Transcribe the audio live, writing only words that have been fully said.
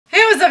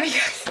What's up,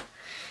 you guys?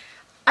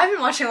 I've been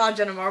watching a lot of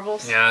Jenna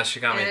Marbles. Yeah, she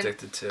got me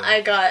addicted too.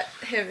 I got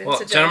him into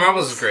Jenna Jenna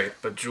Marbles is great,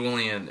 but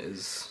Julian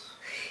is...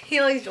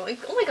 He likes Julian.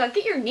 Oh my god,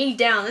 get your knee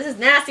down. This is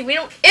nasty. We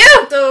don't...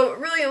 Ew! So,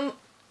 really,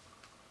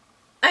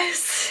 I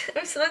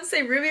was about to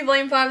say RWBY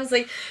Volume 5. It's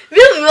like,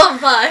 RWBY Volume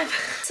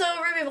 5. So,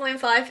 RWBY Volume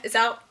 5 is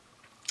out.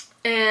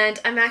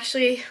 And I'm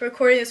actually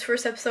recording this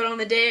first episode on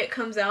the day it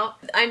comes out.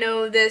 I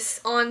know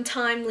this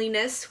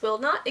on-timeliness will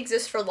not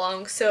exist for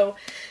long, so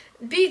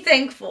be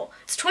thankful.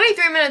 It's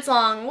 23 minutes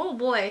long. Oh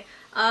boy.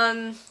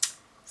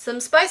 Some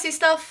spicy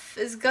stuff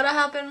is gonna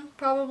happen,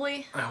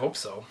 probably. I hope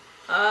so.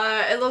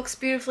 It looks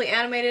beautifully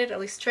animated, at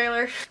least the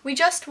trailer. We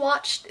just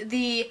watched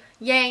the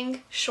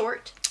Yang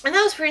short, and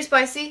that was pretty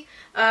spicy.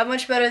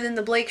 Much better than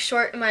the Blake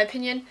short, in my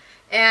opinion.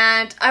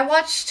 And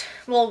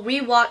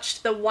we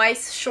watched the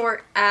Weiss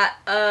short at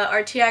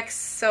RTX,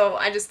 so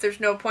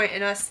there's no point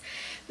in us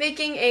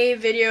making a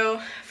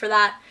video for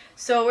that.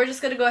 So we're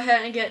just gonna go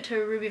ahead and get to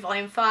RWBY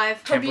Volume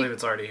 5. Can't believe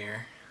it's already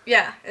here.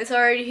 Yeah, it's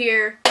already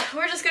here.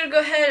 We're just gonna go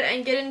ahead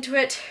and get into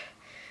it.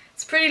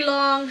 It's pretty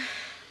long,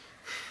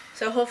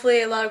 so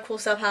hopefully a lot of cool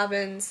stuff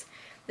happens.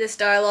 This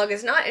dialogue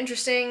is not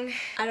interesting.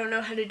 I don't know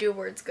how to do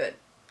words good.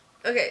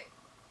 Okay,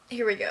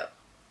 here we go.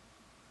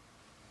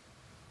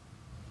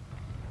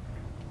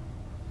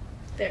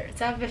 There,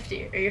 it's at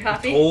 50. Are you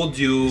happy? I told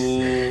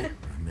you.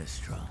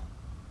 Mistral.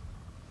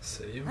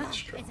 City of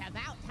Mistral. It's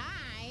about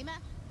time.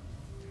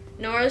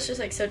 Nora's just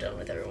like so done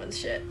with everyone's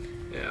shit.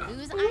 Yeah.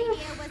 Whose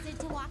idea was it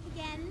to walk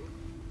again?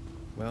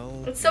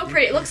 Well, It's so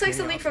pretty. It looks like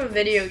something from a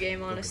video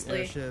game, honestly.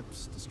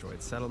 Airships,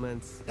 destroyed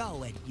settlements.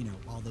 Oh, and you know,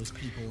 all those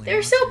people.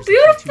 They're so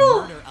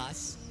beautiful! To murder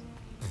us.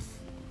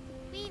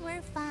 We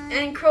were fine.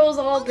 And Crow's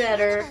all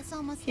better.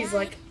 He's died.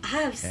 like,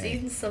 I've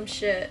seen some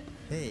shit.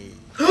 Hey.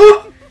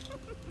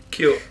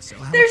 Cute.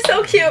 They're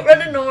so cute. Run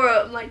to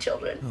Nora, my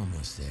children.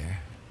 Almost there.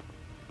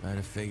 I'd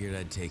have figured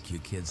I'd take you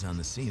kids on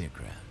the scenic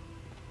route.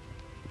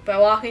 By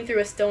walking through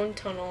a stone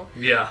tunnel.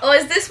 Yeah. Oh,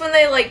 is this when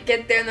they like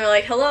get there and they're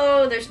like,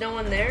 hello, there's no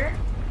one there?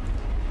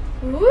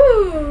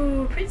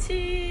 Ooh,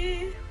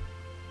 pretty.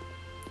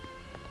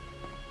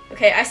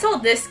 Okay, I saw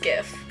this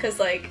gif, because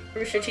like,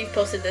 Rooster Teeth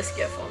posted this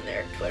gif on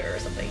their Twitter or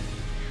something.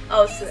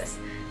 Oh, it's this.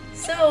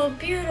 So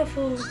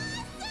beautiful.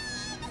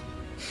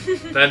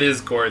 That is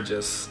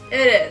gorgeous.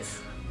 It is.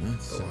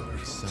 That's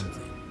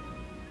something.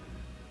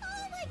 Oh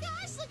my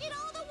gosh, look at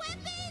all the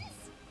weapons!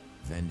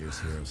 Vendors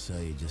here will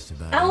sell you just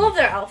about I love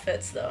their anything,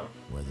 outfits though.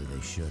 whether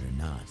they should or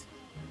not.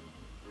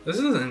 This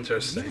is Really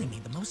interesting.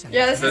 made the most out of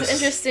Yeah, it. this is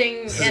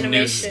interesting This is animation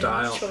new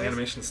style. choice.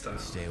 Animation style.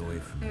 Stay away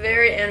from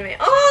Very anime.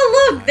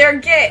 Oh, look, they're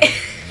gay.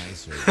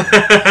 nicer.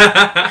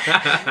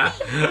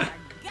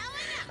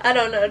 I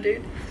don't know,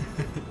 dude.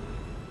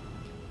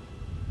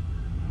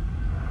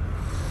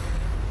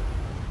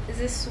 Is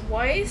this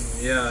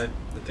Weiss? Yeah,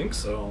 I think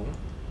so.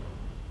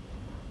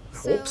 I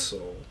hope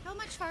so. How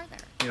much farther?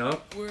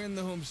 Yep. We're in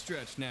the home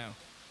stretch now.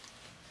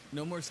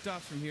 No more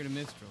stops from here to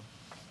Mistral.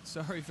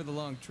 Sorry for the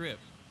long trip.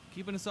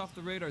 Keeping us off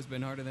the radar's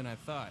been harder than I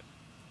thought.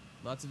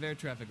 Lots of air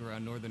traffic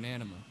around northern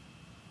Anima.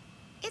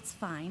 It's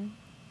fine.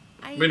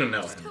 We don't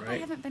know just him, hope I right?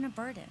 haven't been a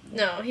burden.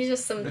 No, he's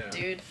just some Yeah.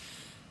 dude.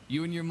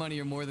 You and your money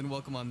are more than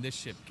welcome on this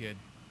ship, kid.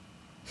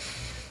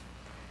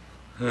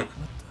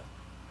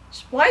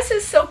 Weiss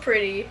is so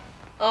pretty.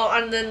 Oh,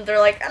 and then they're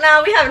like,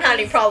 nah, we haven't had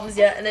any problems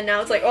yet. And then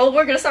now it's like, oh,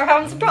 we're gonna start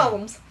having some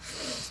problems.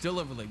 Still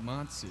over Lake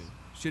Matsu.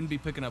 Shouldn't be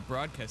picking up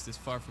broadcasts this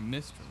far from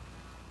Mistral.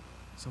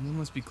 Someone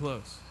must be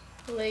close.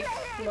 Like,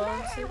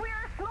 Monster. We're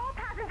a small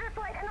passenger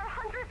flight and our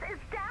Huntress is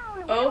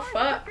down. Oh, We fuck.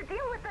 have to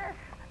deal with this.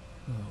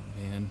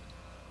 Oh, man.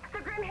 The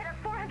Grim hit us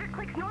 400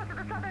 clicks north of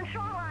the southern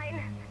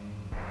shoreline.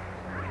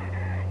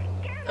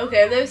 Get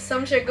Okay, there's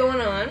some shit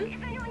going on.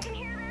 If anyone can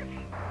hear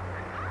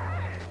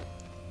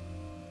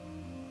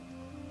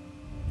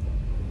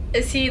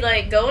this. Is he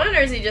like going,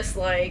 or is he just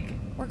like,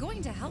 We're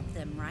going to help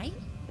them, right?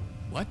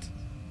 What?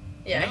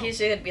 yeah, No. he's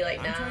just gonna be like,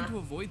 I'm trying nah. to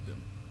avoid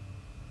them.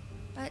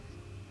 But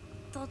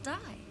they'll die.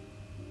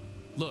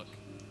 Look,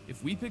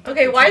 if we picked up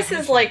Okay, the Weiss is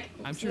transmission, like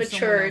I'm sure someone else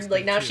matured.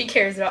 Like did now too. she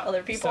cares about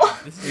other people. So,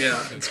 this is Yeah,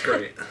 okay. it's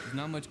great. There's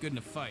not much good in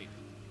a fight.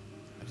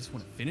 I just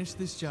want to finish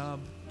this job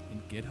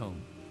and get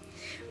home.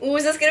 Ooh,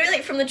 is this gonna be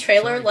like from the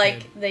trailer? Sorry, Like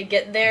kid. they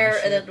get there My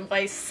and ship, then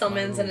Weiss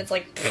summons and rules. it's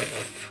like,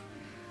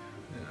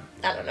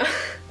 I don't know.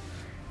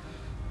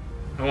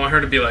 I want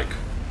her to be like,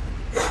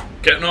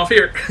 getting off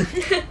here.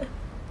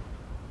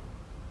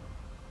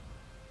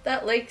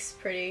 That lake's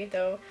pretty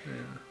though.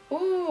 Yeah.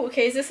 Ooh,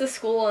 okay, is this a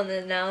school and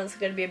then now it's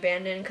gonna be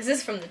abandoned? Because this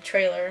is from the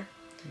trailer.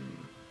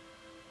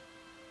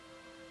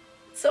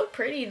 It's so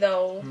pretty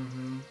though.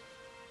 Mm-hmm.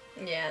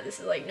 Yeah, this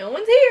is like, no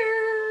one's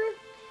here.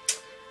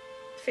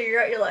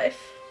 Figure out your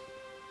life.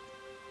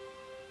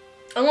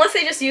 Unless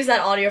they just use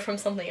that audio from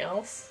something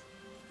else.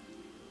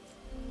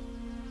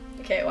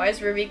 Okay, why is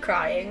RWBY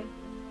crying?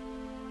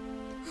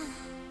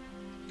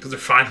 Because they're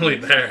finally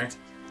there.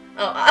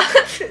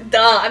 Oh,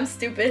 duh, I'm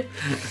stupid.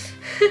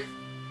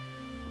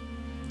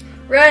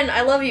 Ren,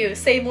 I love you.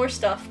 Say more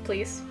stuff,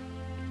 please.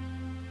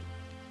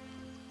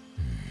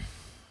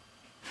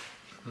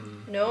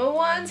 No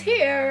one's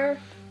here.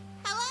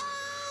 Hello?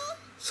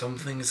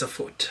 Something is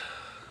afoot.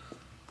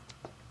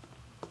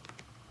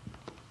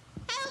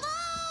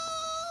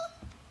 Hello?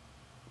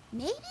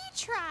 Maybe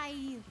try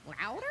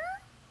louder?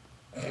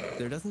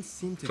 There doesn't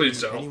seem to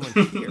Please be don't.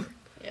 anyone here.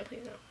 Yeah,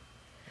 please don't.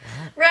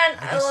 Well, Ren,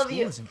 I guess love school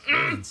you. isn't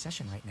really in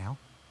session right now.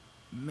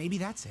 Maybe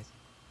that's it.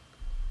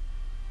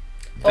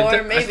 Or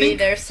I maybe think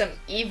there's some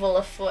evil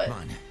afoot. Come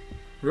on.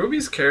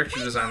 Ruby's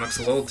character design looks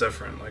a little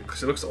different. Like,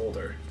 she looks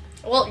older.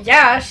 Well,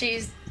 yeah,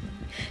 she's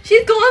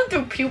going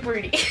through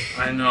puberty.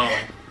 I know.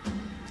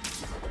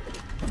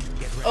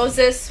 Oh, is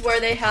this where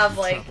they have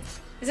like?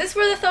 Is this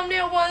where the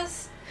thumbnail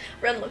was?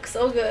 Ren looks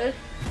so good.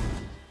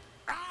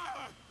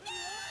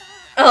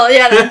 Oh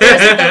yeah, there's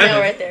the thumbnail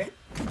right there.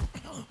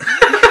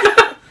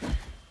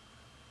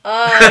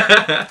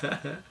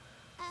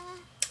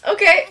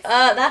 Okay,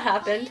 that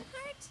happened.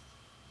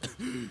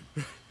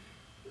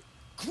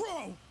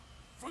 QROW!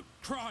 For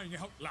crying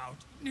out loud,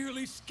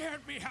 nearly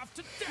scared me half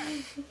to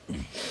death.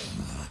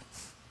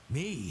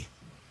 Me?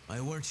 Why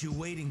weren't you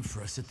waiting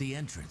for us at the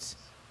entrance?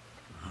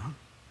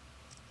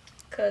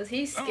 Cause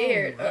he's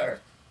scared. Oh, Or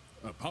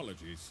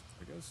apologies.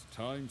 I guess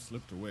time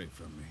slipped away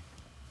from me.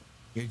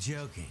 You're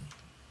joking.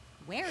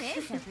 Where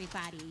is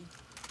everybody?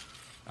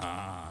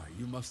 Ah,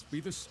 you must be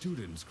the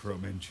students QROW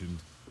mentioned.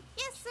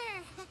 Yes,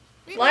 sir.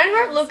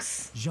 Lionheart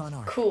looks Jean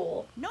Arc.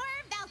 cool. Nor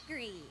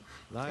Valkyrie.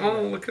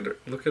 Oh, look at her!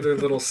 Look at her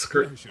little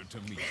skirt. Pleasure to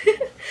meet you.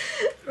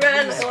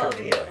 Ren, I love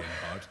you.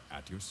 Lionheart,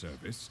 at your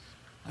service.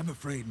 I'm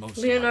afraid most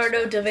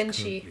Leonardo of my da staff is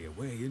Vinci. currently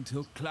away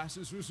until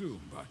classes resume,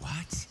 but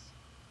What?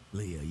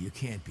 Leo, you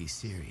can't be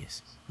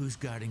serious. Who's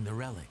guarding the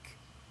relic?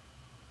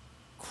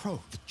 QROW,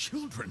 the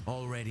children.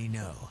 Already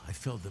know. I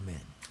filled them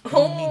in. What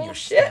Oh, do you mean your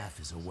shit. staff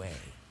is away?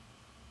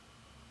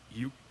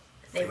 You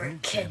They were failed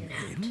them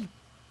kidnapped. in?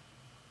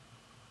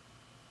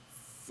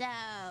 So,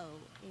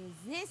 is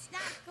this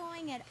not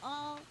going at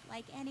all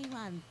like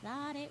anyone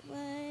thought it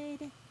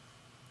would?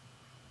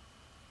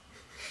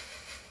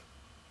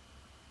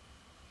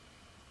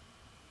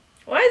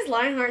 Why is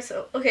Lionheart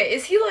so? Okay,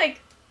 is he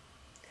like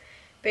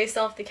based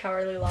off the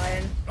Cowardly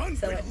Lion? Is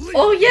that what-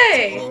 Oh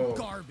yay! Oh.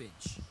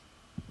 Garbage.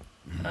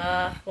 What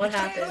Can't let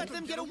happened?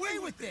 them get away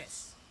with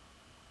this.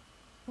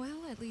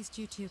 Well, at least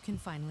you two can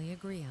finally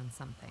agree on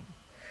something.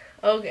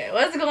 Okay,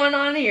 what's going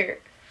on here?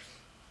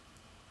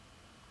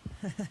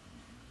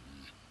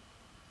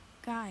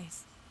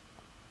 Guys,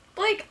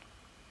 Blake,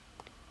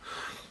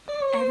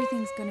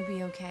 everything's gonna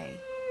be okay.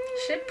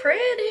 shit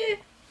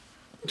pretty.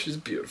 She's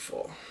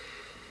beautiful.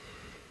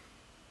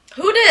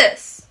 Who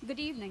dis? Good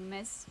evening,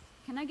 miss.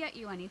 Can I get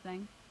you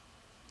anything?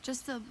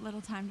 Just a little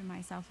time to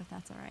myself, if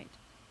that's alright.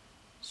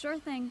 Sure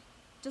thing.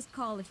 Just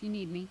call if you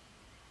need me.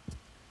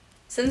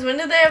 Since when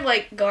did they have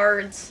like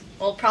guards?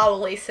 Well,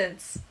 probably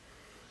since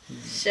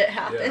shit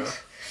happened. Yeah.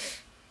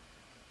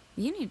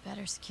 You need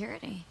better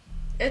security.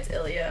 It's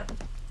Ilya.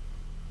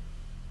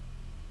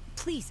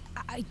 Please,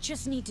 I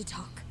just need to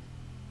talk.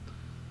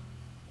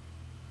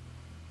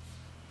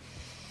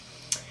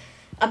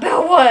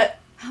 About what?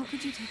 How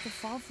could you take the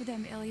fall for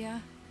them,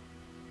 Ilya?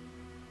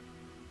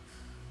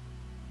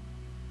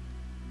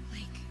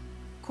 Like,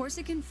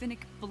 Corsican Finnick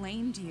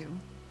blamed you.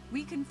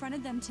 We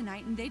confronted them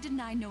tonight and they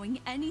denied knowing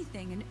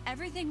anything, and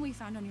everything we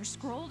found on your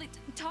scroll, it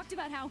talked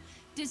about how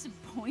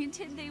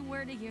disappointed they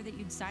were to hear that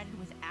you'd sided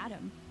with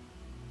Adam.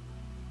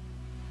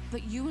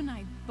 But you and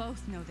I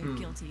both know they're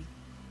guilty.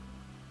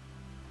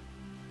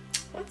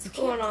 What's You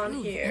going can't on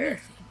prove here?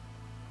 anything.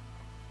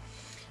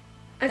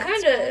 I That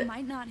kind scroll of.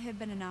 might not have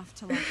been enough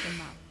to lock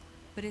them up,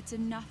 but it's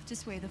enough to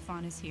sway the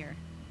Faunas here.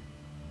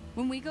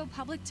 When we go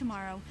public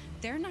tomorrow,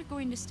 they're not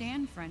going to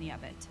stand for any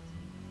of it.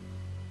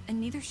 And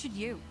neither should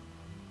you.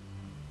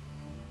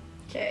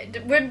 Okay,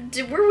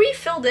 were we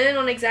filled in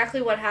on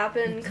exactly what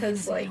happened? Your plan Because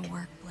isn't like gonna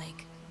work,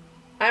 Blake.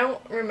 I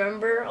don't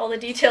remember all the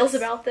details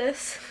about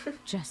this.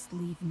 Just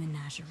leave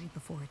Menagerie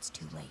before it's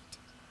too late.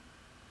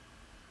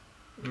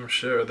 Oh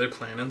shit, are they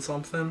planning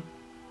something?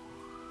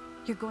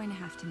 You're going to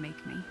have to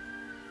make me.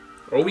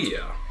 Oh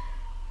yeah.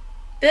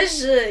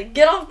 Bitch,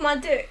 get off my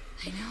dick.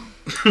 I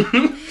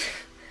know.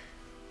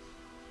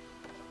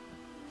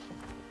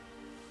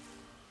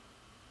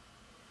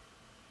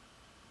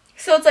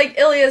 So it's like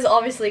Ilya's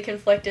obviously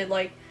conflicted.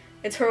 Like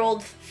it's her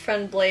old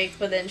friend Blake,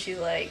 but then she's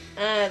like,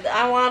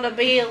 I want to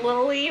be a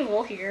little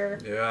evil here.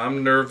 Yeah,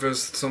 I'm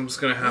nervous something's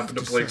gonna happen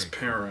to have to Blake's say,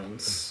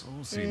 parents. This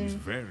all seems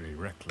very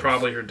reckless.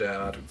 Probably her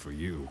dad. Even for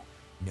you.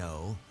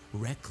 No,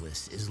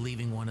 Reckless is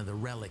leaving one of the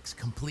relics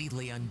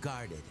completely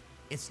unguarded.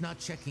 It's not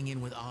checking in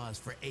with Oz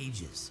for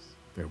ages.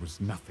 There was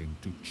nothing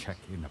to check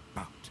in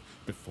about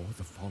before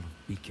the fall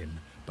of Beacon,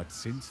 but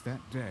since that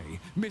day,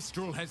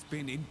 Mistral has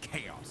been in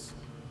chaos.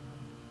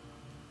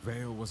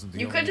 Vale wasn't the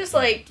You only could just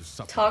planet like to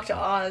suffer talk to from.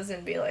 Oz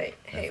and be like,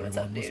 hey, Everyone what's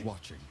up, was dude?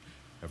 watching.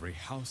 Every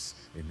house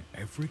in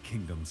every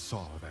kingdom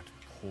saw that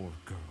poor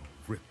girl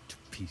ripped to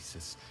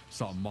pieces.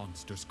 Saw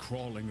monsters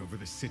crawling over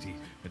the city.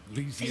 At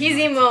least He's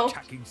emo.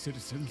 attacking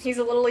citizens. He's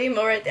a little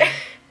emo right there.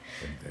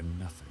 And then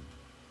nothing.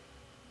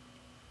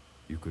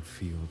 You could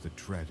feel the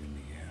dread in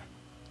the air.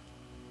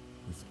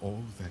 With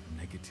all that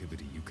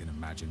negativity, you can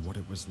imagine what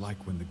it was like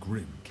when the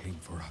Grim came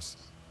for us.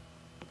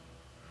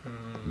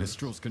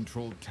 Mistral's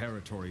controlled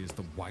territory is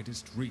the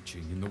widest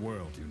reaching in the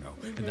world, you know,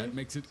 and that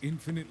makes it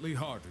infinitely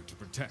harder to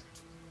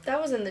protect.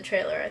 That was in the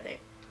trailer, I think.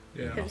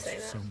 Yeah. Him saying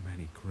that. So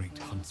many great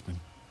huntsmen,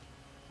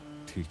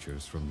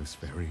 teachers from this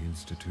very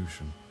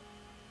institution.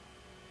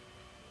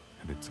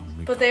 And it's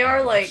only But they are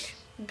gotten worse.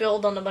 like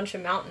built on a bunch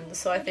of mountains,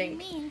 so I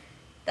think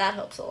that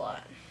helps a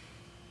lot.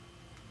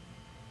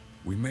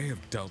 We may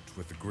have dealt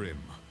with the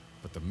Grim,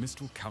 but the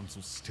Mistral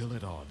Council's still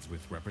at odds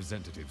with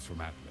representatives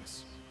from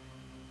Atlas.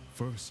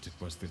 First it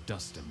was the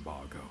dust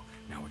embargo,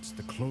 now it's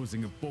the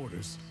closing of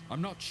borders.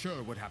 I'm not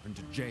sure what happened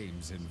to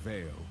James in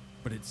Vale,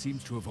 but it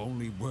seems to have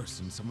only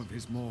worsened some of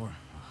his more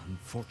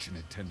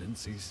unfortunate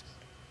tendencies.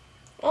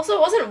 Also,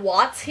 wasn't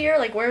Watts here?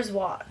 Like, where's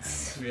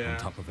Watts? On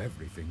top of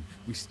everything,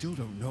 we still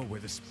don't know where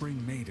the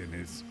Spring Maiden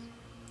is.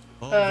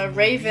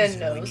 Raven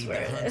knows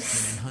where it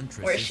is.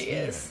 Where she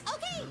is.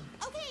 Okay,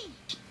 okay.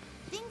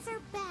 Things are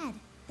bad.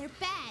 They're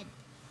bad.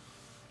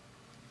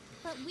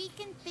 But we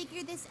can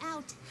figure this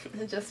out.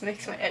 It just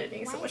makes my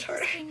editing so much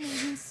harder. Spring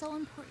Maiden so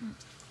important?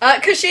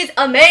 'Cause she's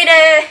a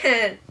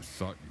maiden! I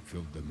thought you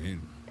filled them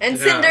in. And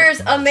Cinder's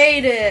a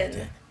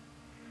maiden!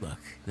 Look,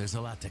 there's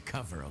a lot to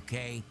cover,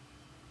 okay?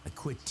 I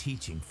quit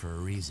teaching for a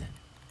reason.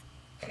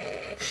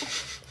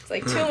 It's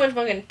like too much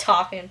fucking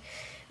talking.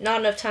 Not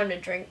enough time to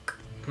drink.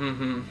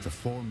 The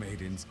four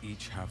maidens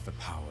each have the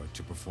power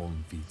to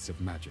perform feats of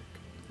magic.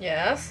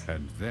 Yes.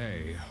 And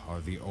they are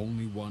the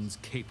only ones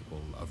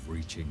capable of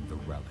reaching the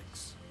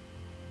relics.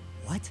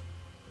 What?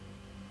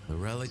 The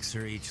relics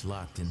are each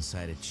locked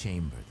inside a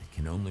chamber that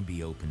can only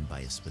be opened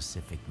by a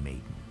specific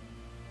maiden.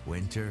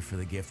 Winter for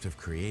the gift of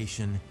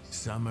creation,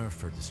 summer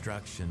for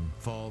destruction,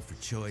 fall for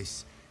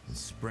choice, and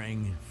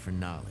spring for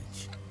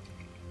knowledge.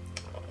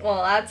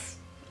 Well, that's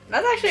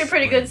actually a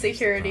pretty good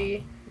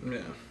security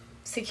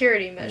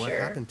measure. What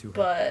happened to her?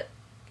 But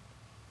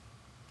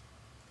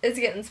it's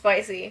getting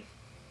spicy.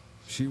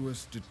 She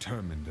was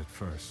determined at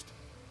first,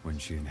 when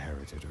she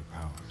inherited her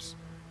powers.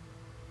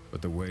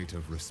 But the weight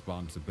of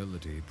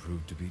responsibility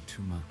proved to be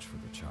too much for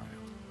the child.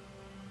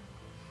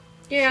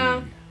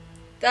 Yeah,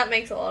 that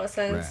makes a lot of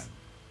sense. Ran.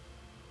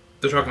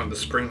 They're talking about the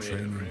Spring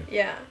Maiden, right?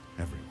 Yeah.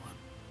 Everyone.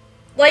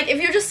 Like,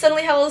 if you just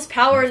suddenly have all this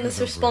power and this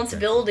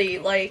responsibility,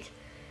 like,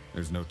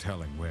 There's no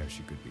telling where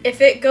she could be.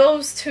 if it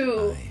goes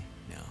to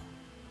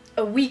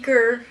a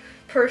weaker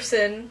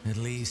person, At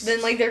least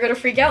then, like, they're gonna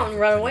freak out and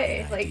run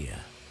away. Like,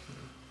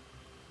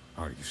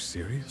 Are you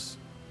serious?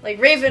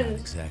 Raven... Not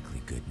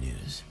exactly good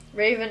news.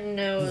 Raven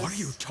knows What are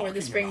you where the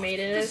talking Spring about?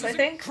 Maiden This is, I is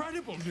think.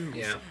 Incredible news.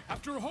 Yeah.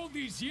 After all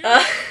these years,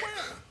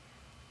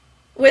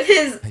 With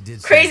his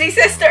did crazy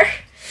something sister.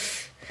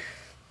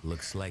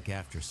 Looks like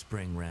after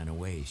Spring ran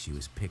away, she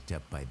was picked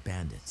up by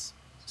bandits.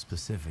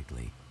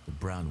 Specifically, the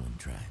Brownwind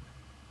tribe.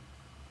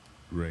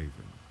 Raven.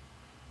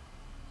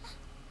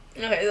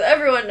 Okay, so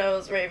everyone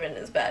knows Raven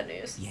is bad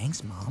news.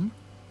 Yang's mom?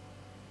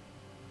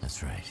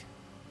 That's right.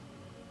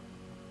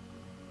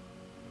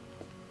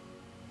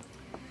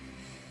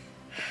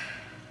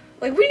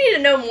 Like, we need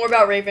to know more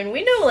about Raven.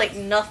 We know, like,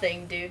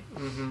 nothing, dude.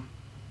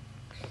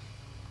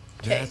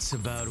 That's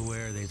about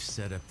where they've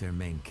set up their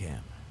main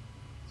camp.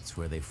 It's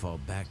where they fall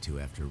back to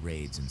after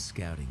raids and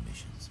scouting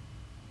missions.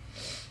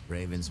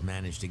 Raven's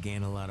managed to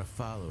gain a lot of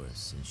followers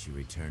since she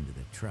returned to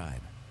the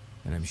tribe.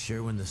 And I'm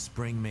sure when the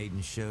Spring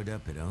Maiden showed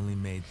up, it only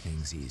made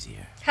things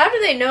easier. How do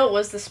they know it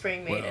was the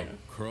Spring Maiden? Well,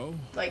 Crow,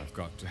 Like- I've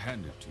got to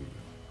hand it to you.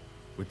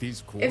 With these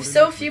If coordinates,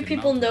 so we few can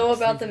people mount know a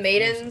about the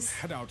retreat force maidens,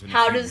 and head out in a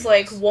how few does,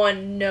 like, weeks.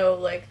 one know,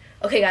 like,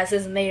 okay, guys,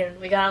 this is a maiden.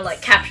 We gotta,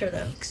 like, capture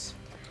them.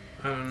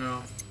 I don't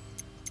know.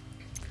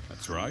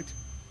 That's right.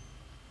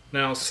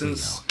 Now,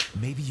 since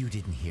Maybe you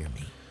didn't hear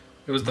me.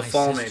 it was the My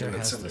Fall sister Maiden that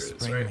has Cinder the is,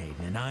 Spring right? Maiden,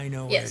 and I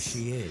know Yes.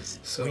 where she is.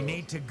 So- we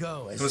need to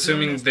go. I'm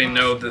assuming they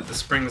know that the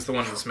Spring is the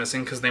one that's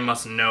missing because they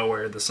must know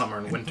where the Summer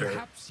and Winter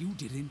Perhaps you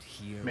didn't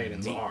hear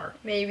Maidens me. are.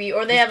 Maybe.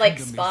 Or they This have, like,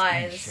 kingdom is in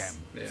spies.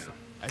 shambles. Yeah.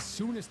 As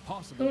soon as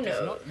possible Who does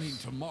knows? not mean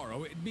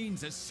tomorrow. It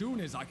means as soon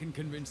as I can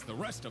convince the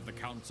rest of the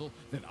council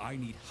that I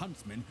need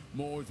huntsmen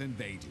more than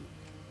they do.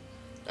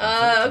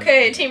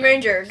 Okay, Team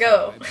Ranger,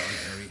 go. Tribes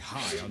are very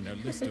high on their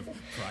list of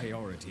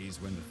priorities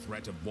when the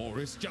threat of war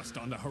is just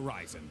on the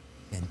horizon.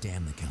 And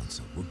damn the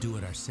council, we'll do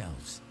it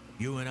ourselves.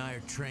 You and I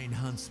are trained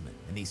huntsmen,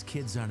 and these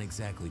kids aren't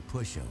exactly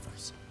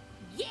pushovers.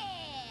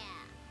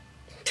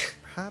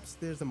 Perhaps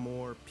there's a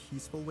more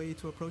peaceful way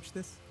to approach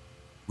this?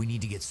 We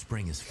need to get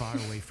Spring as far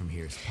away from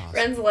here as possible.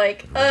 Ren's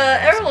like, The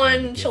Red House isn't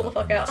everyone gonna chill give the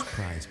up fuck her out. most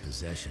prized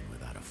possession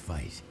without a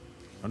fight.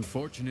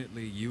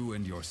 Unfortunately, you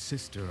and your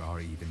sister are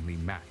evenly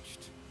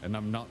matched, and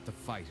I'm not the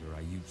fighter I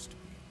used to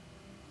be.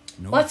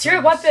 No What's your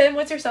offense, weapon?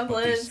 What's your but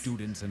these semblance?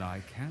 students and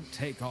I can't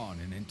take on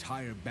an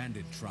entire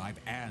bandit tribe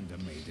and a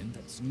maiden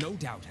that's no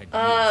doubt had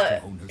years to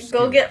hone her Go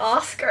skills. get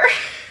Oscar.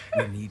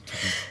 We need to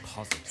be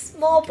positive.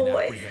 Small we can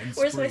boy. apprehend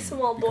Where's my Spring,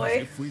 small because boy?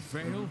 if we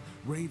fail,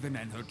 Raven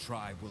and her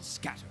tribe will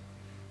scatter,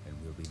 and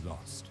we'll be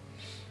lost.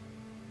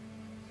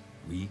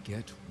 We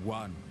get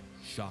one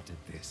shot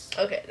at this.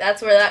 Okay,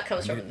 that's where that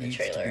comes and from it in the needs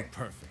to be trailer.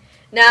 perfect.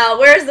 Now,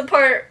 where's the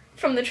part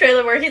from the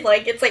trailer where he,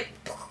 like, it's like,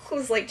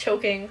 was like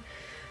choking?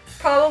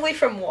 Probably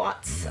from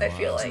Watts, I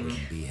feel Oz like.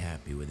 wouldn't be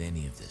happy with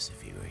any of this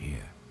if he were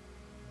here.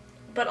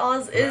 But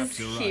Oz Perhaps is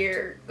you're right.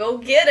 here. Go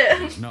get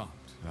him. He's not.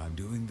 I'm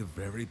doing the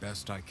very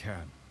best I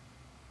can.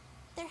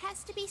 There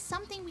has to be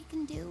something we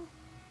can do.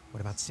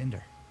 What about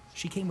Cinder?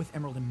 She came with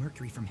Emerald and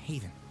Mercury from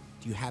Haven.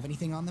 Do you have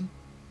anything on them?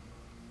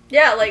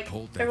 Yeah, like,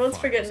 Told their everyone's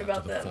files forgetting after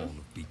about the fall them.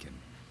 of Beacon.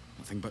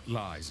 Nothing but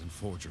lies and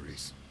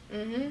forgeries.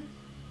 Mm-hmm.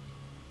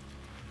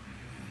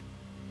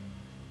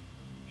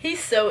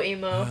 He's so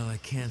emo. Well, I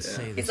can't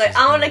say He's this like, has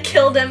I want to been a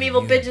kill long them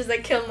evil reunion. bitches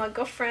that killed my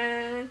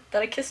girlfriend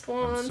that I kissed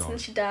once sorry.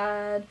 and she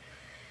died.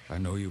 I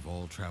know you've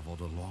all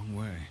traveled a long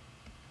way,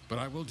 but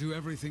I will do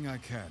everything I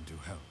can to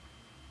help.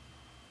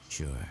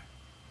 Sure.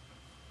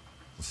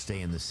 We'll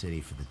stay in the city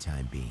for the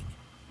time being.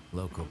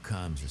 Local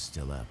comms are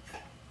still up.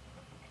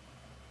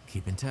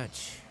 Keep in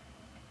touch.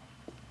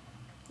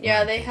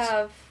 Yeah, they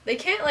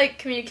can't like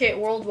communicate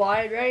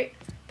worldwide, right?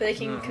 But they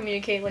can No.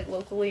 communicate like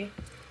locally.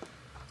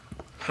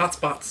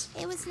 Hotspots.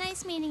 It was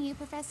nice meeting you,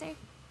 Professor.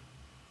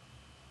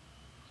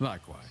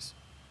 Likewise.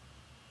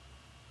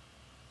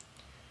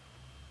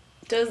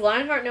 Does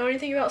Lionheart know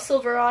anything about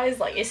Silver Eyes?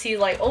 Like, is he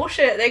like, oh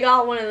shit, they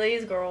got one of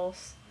these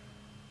girls?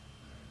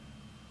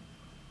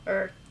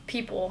 Or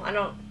people, I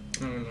don't... I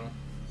don't know.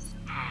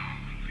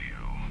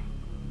 Leo,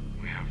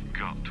 we have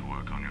got to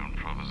work on your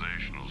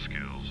improvisational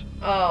skills.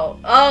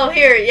 Oh,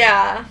 here,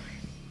 yeah.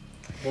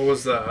 What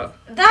was that?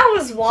 That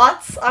was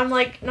Watts, I'm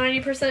like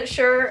 90%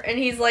 sure, and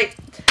he's like,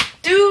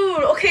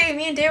 dude, okay,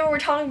 me and David were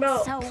talking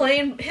about So,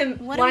 playing him,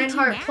 what do we do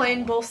Lionheart now?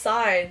 playing both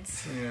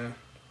sides. Yeah.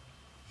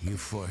 You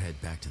four head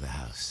back to the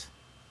house.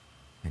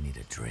 I need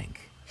a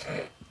drink.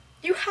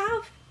 You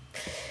have...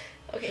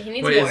 Okay, he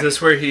needs Wait, more. is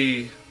this where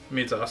he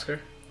meets Oscar?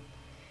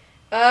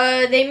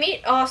 They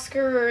meet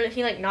Oscar, and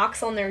he like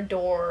knocks on their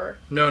door.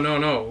 No,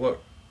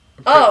 look.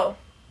 Oh.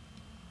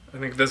 I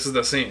think this is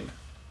the scene.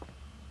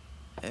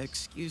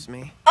 Excuse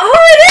me. Oh,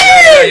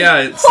 it is! Yeah,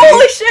 it's...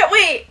 Holy shit,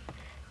 wait!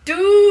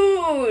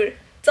 Dude!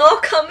 It's all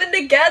coming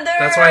together!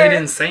 That's why he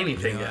didn't say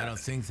anything I yet. don't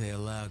think they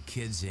allow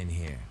kids in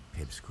here,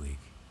 Pipsqueak.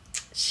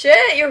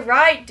 Shit, you're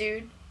right,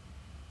 dude.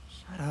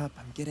 Shut up,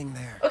 I'm getting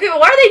there. Okay, but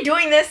why are they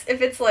doing this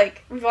if it's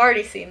like, we've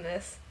already seen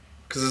this?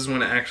 Because this is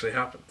when it actually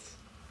happens.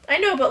 I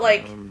know, but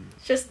like,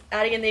 just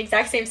adding in the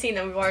exact same scene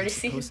that we've already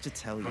seen. Supposed to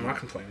tell you. I'm not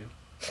complaining.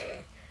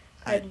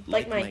 I'd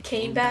like my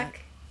cane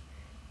back.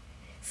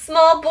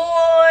 Small boy!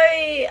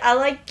 I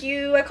like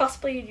you, I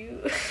cosplayed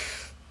you.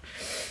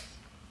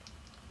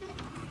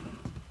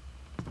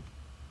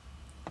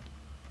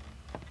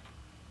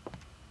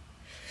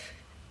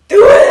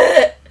 Do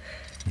it!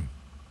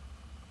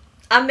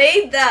 I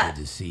made that.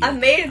 Good to see you I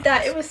made again,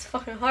 that. Alice. It was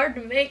fucking hard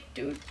to make,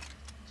 dude.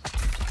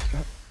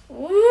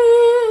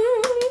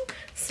 Woo!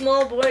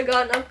 Small boy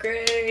got an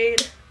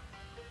upgrade.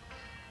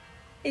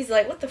 He's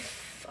like, what the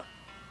fuck?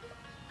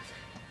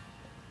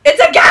 It's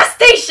a gas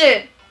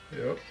station!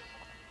 Yep.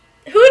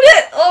 Who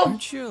did? Oh,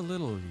 Aren't you a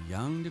little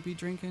young to be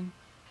drinking?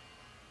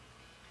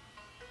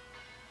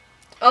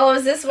 oh,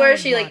 is this where Cold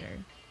she like? water.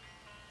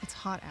 It's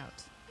hot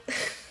out.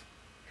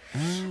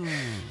 Oh.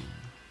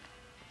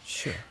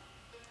 Sure.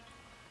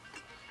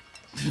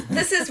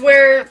 This is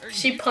where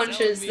she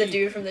punches the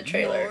dude from the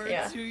trailer. You're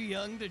Yeah, too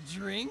young to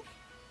drink?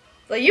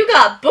 like you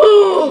got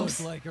Looks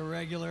boobs. like a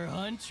regular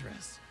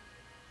huntress.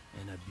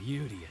 And a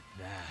beauty at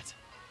that.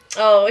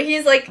 Oh,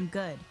 he's like I'm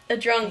good. a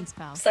drunk Thanks,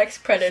 pal. sex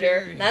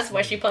predator. That's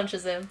why she Seriously.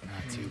 punches him.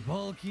 Not too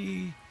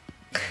bulky,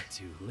 not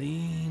too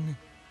lean.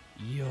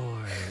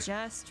 You're...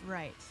 Just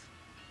right.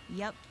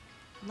 Yep.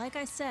 Like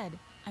I said,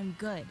 I'm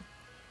good.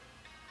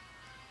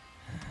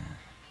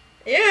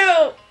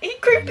 Ew, he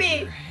and creepy.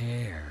 your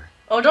hair.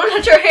 Oh, don't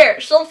touch her hair.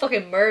 She'll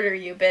fucking murder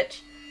you,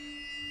 bitch.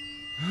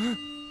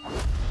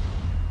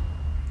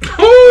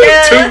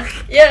 Yeah,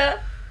 yeah.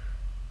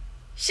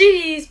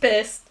 She's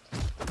pissed.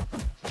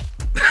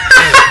 Dude,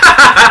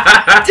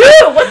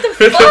 what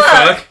the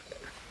fuck?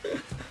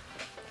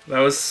 That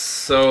was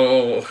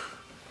so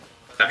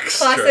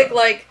extra. Classic,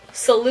 like,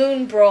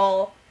 saloon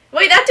brawl.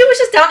 Wait, that dude was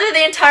just down there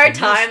the entire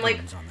time,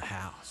 like... Mushrooms on the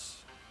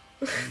house.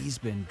 He's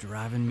been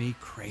driving me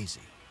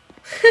crazy.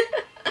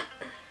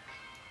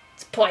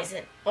 It's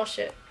poison. Oh,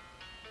 shit.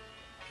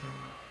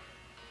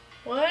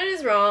 What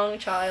is wrong,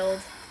 child?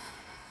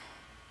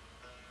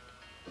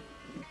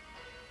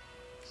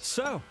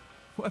 So,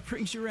 what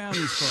brings you around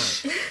these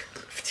parts?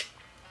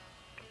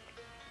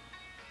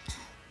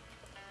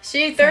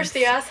 She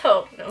thirsty ass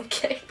hope. No,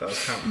 okay. That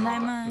was kind of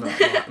I'm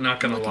hot. Not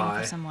gonna looking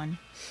lie. for someone.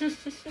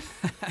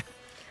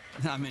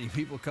 Not many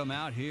people come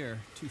out here,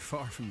 too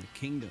far from the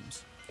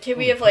kingdoms. Okay,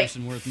 we Only have like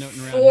person worth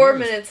noting around 4 here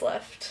is minutes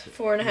left.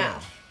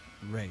 4.5.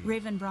 Ray.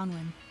 Raven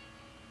Bronwyn.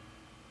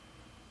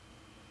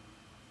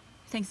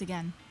 Thanks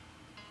again.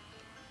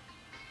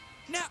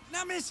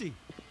 Now, Missy,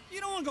 you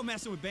don't want to go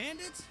messing with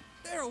bandits.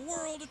 They're a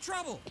world of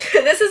trouble.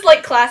 This is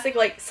like classic,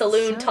 like,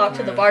 saloon So talk to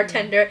the good.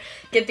 bartender.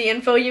 Get the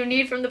info you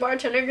need from the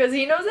bartender because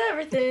he knows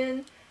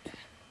everything.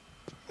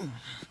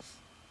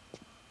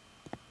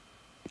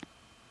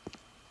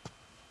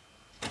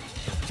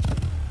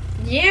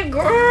 Yeah,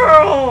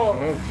 girl!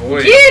 Oh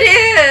boy. Get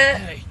it!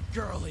 Hey,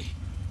 girlie.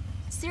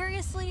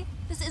 Seriously?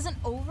 This this isn't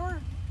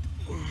over?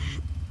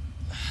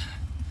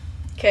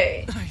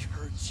 Okay. I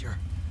heard you're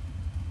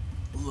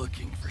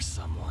looking for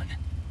someone.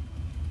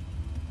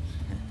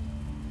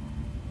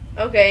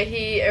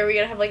 Okay, are we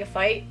gonna have like a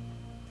fight?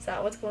 Is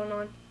that what's going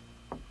on?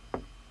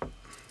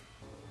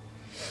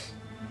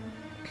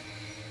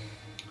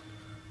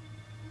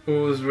 What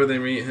was where they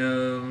meet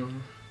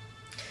him?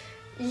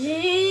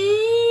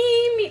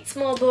 Yee, meet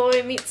small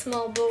boy, meet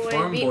small boy,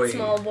 Farm meet boy.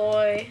 small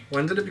boy.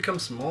 When did it become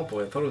small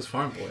boy? I thought it was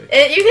farm boy.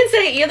 You can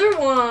say either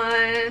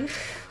one.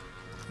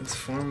 It's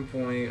farm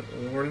boy,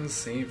 Lord and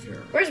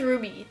Savior. Where's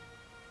Ruby?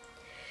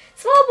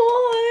 Small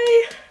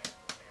boy.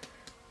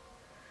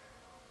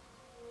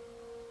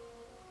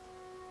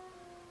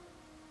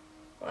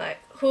 Like,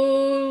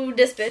 who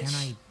this bitch? Can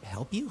I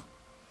help you?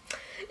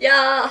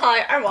 Yeah,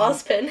 hi, I'm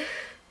Ozpin.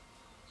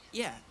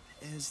 Yeah,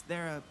 is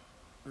there a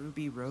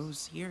Ruby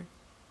Rose here?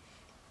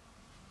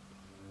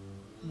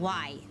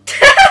 Why?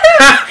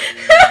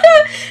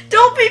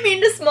 Don't be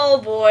mean to small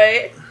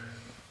boy.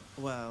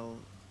 Well,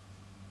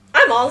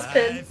 I'm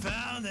Ozpin. I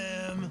found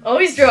him. Oh,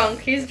 he's drunk.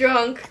 He's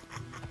drunk.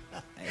 I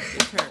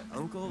think her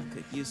uncle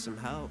could use some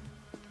help.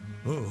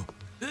 Ooh.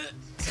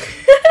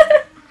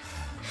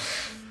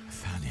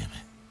 Found him.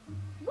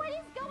 What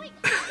is going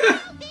on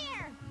out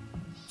there?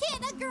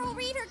 Can't a girl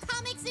read her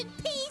comics in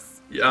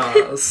peace?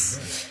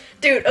 Yes.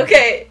 Dude,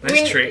 okay.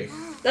 Nice tree.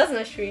 That's a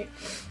nice tree.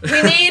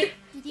 We need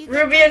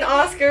Ruby and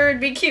Oscar to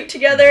be cute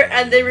together,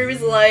 and then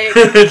Ruby's like...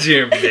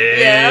 Dear baby.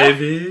 Yeah.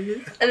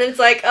 And then it's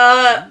like,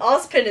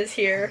 Ozpin is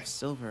here.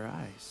 Silver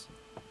eyes.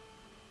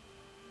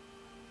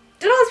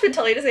 Did Ozpin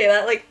tell you to say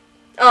that? Like,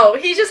 oh,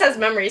 he just has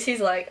memories.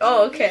 He's like,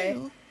 oh, okay.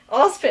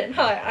 Ozpin,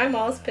 hi, I'm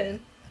Ozpin.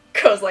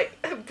 Crow's like,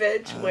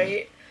 bitch,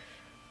 wait.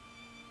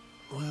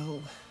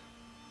 Well,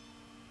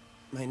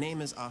 my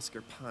name is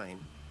Oscar Pine.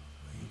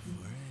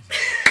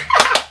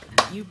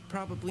 You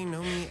probably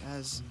know me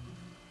as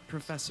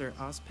Professor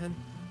Ozpin.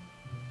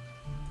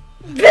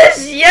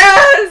 Bitch,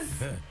 yes!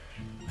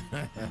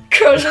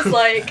 Crow's just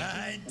like...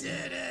 I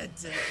did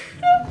it.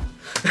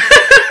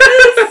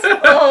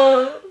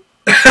 Oh.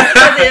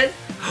 I did.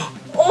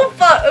 Oh,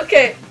 fuck,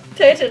 okay.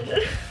 Pay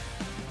attention.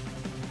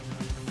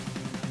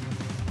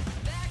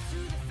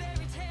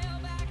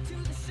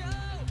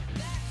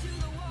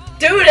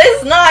 Dude,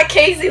 it's not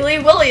Casey Lee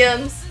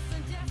Williams.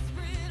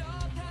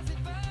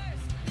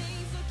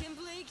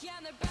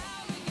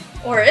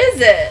 Or is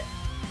it?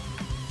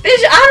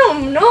 Bitch, I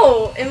don't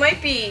know. It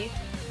might be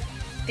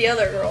the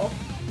other girl.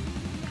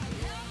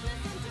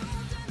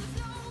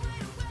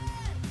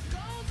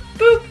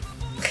 Boop.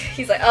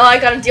 He's like, oh, I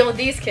gotta deal with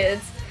these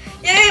kids.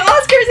 Yay,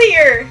 Oscar's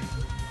here!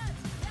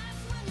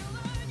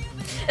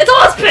 It's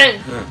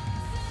Ozpin!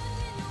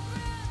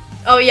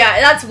 Oh yeah,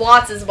 that's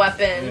Watts'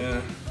 weapon.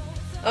 Yeah.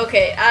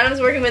 Okay, Adam's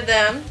working with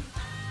them.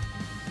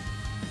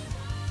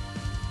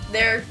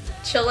 They're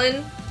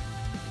chilling.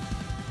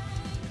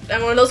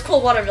 And one of those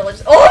cold water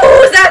villages.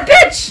 Oh, is that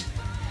bitch?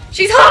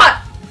 She's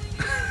hot!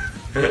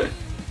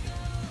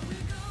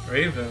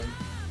 Raven.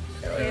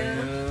 Oh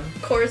yeah.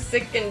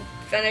 Corsic and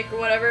Fennec or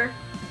whatever.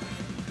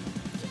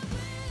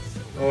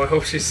 Oh, I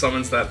hope she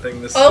summons that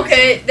thing this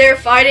Okay, season. they're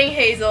fighting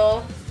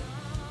Hazel.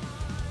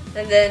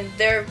 And then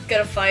they're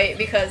gonna fight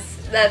because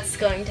that's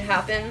going to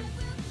happen.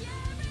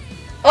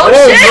 Oh,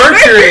 shit!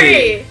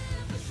 Mercury!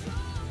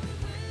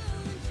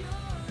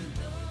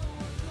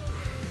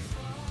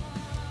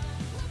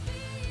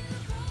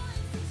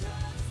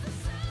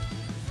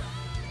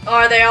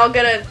 Are they all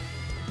gonna...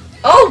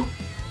 Oh!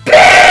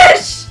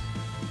 Bitch!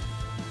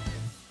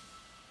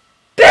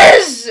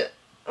 Bitch!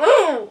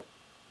 Ooh!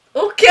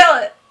 Ooh, kill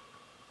it!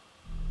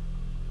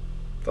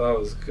 That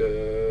was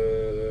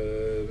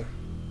good.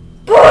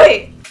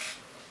 Boy!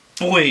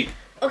 Boy!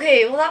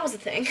 Okay, well that was a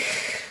thing.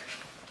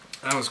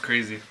 That was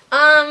crazy.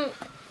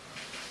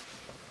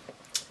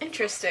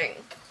 Interesting.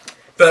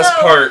 Best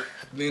part,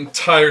 the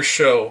entire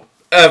show,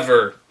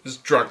 ever, is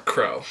Drunk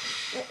Crow.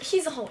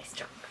 He's always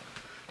drunk.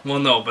 Well,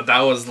 no, but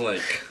that was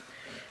like...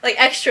 Like,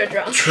 extra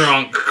drunk.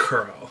 Drunk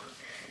Crow.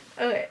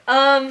 Okay,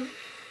 well,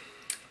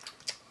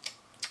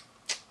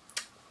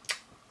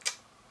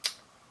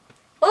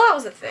 that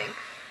was a thing.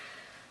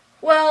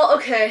 Well,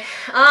 okay,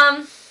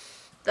 that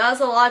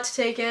was a lot to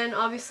take in.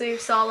 Obviously, we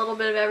saw a little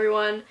bit of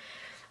everyone.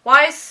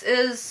 Weiss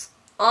is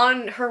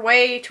on her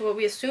way to what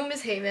we assume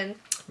is Haven.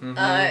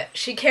 Mm-hmm.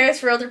 She cares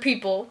for other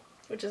people,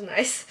 which is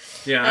nice.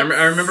 Yeah, I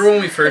remember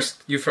when we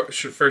first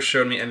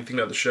showed me anything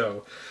about the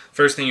show.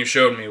 First thing you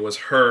showed me was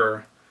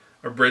her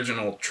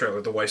original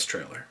trailer, the Weiss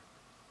trailer.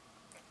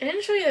 I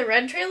didn't show you the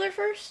red trailer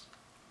first?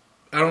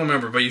 I don't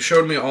remember, but you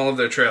showed me all of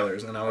their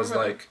trailers, and I was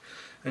like,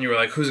 and you were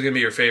like, "Who's gonna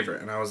be your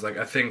favorite?" And I was like,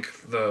 "I think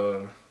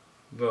the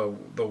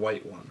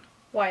white one."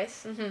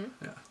 Weiss. Mm-hmm.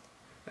 Yeah,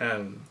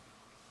 and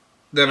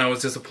then I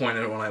was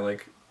disappointed when I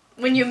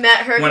when you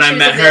met her. When I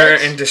met her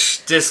and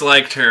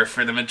disliked her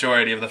for the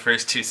majority of the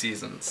first 2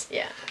 seasons.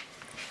 Yeah.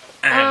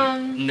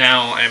 And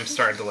now I'm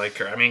starting to like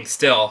her. I mean,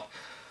 still,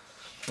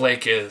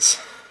 Blake is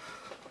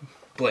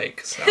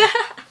Blake. So.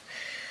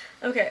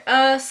 Okay.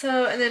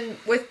 So and then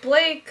with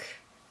Blake,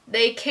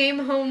 they came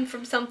home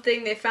from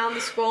something, they found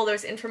the scroll,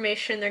 there's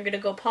information, they're gonna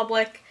go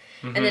public,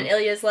 and then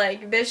Ilya's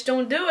like, bitch,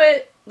 don't do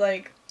it,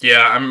 like...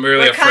 Yeah, I'm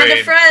really we're afraid. We're kind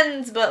of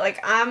friends, but, like,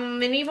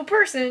 I'm an evil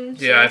person.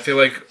 So. Yeah, I feel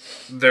like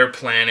they're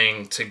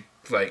planning to,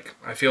 like,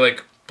 I feel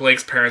like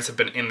Blake's parents have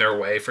been in their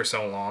way for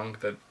so long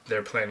that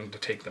they're planning to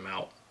take them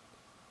out.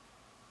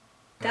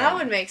 That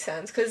would make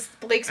sense, because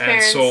Blake's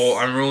parents... And so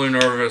I'm really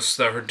nervous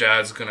that her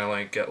dad's gonna,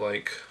 like, get,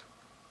 like,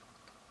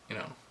 you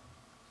know...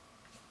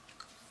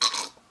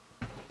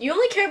 You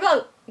only care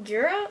about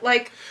Gira?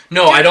 Like...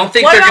 No, I don't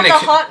think they're gonna...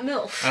 What about the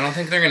hot MILF? I don't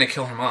think they're gonna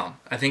kill her mom.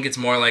 I think it's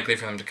more likely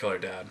for them to kill her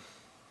dad.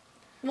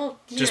 Well,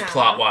 yeah. Just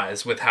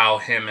plot-wise, with how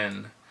him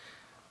and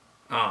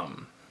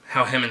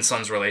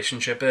Son's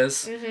relationship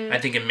is. I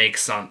think it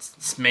makes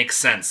sense. Makes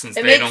sense since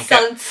they don't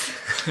get...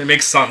 It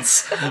makes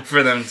sense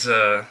for them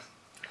to...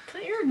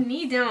 Put your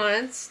knee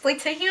down. It's like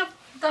taking up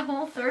the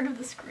whole third of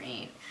the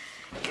screen.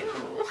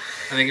 Ew.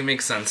 I think it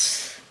makes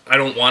sense. I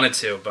don't want it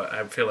to, but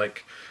I feel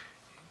like...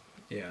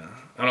 Yeah.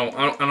 I don't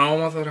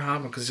want that to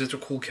happen because he's such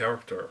a cool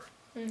character.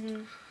 He's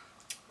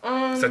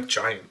a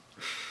giant.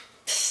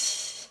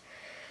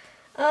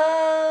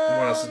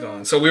 What else is going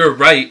on? So we were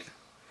right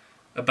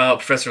about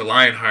Professor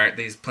Lionheart.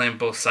 That he's playing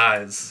both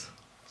sides.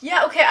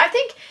 Yeah, okay, I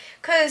think...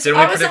 Cause Didn't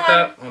we predict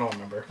that? I don't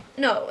remember.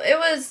 No, it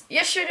was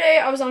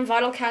yesterday. I was on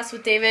Vitalcast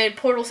with David,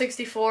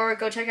 Portal64.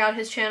 Go check out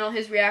his channel,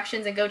 his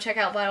reactions, and go check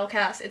out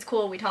Vitalcast. It's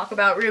cool. We talk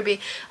about RWBY.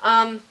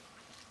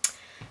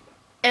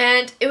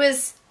 And it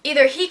was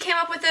either he came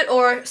up with it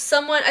or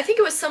someone, I think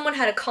it was someone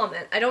had a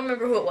comment. I don't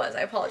remember who it was.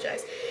 I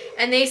apologize.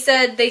 And they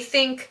said they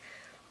think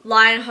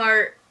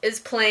Lionheart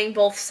is playing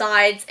both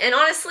sides. And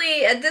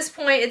honestly, at this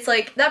point, it's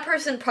like that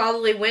person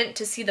probably went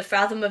to see the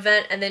Fathom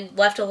event and then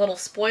left a little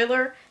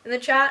spoiler in the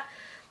chat.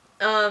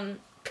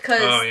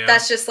 Because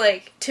that's just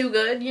like too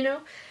good, you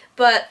know?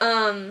 But,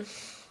 I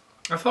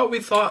thought we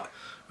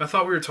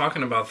were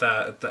talking about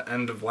that at the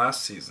end of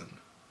last season.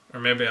 Or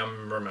maybe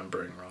I'm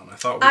remembering wrong. I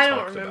thought we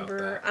talked about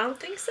that. I don't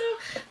think so.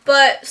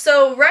 But,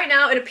 so right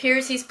now it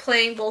appears he's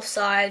playing both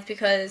sides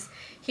because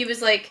he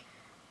was like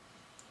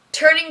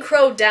turning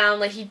QROW down,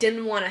 like he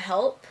didn't want to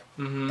help,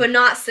 but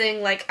not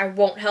saying like I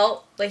won't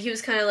help. Like he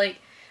was kind of like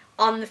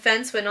on the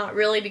fence, but not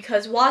really,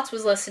 because Watts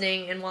was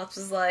listening and Watts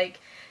was like,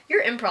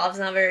 your improv's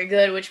not very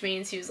good, which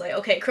means he was like,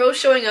 okay, QROW's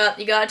showing up,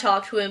 you gotta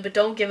talk to him, but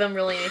don't give him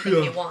really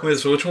anything he wants. Wait,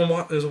 so which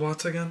one is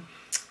Watts again?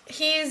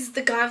 He's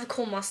the guy with the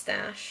cool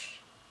mustache.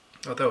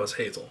 Oh, that was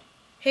Hazel.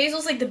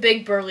 Hazel's like the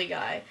big burly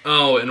guy.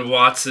 Oh, and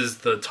Watts is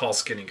the tall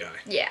skinny guy.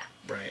 Yeah.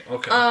 Right,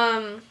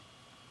 okay.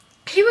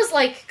 He was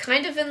like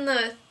kind of in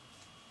the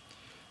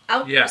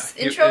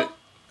intro.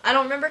 I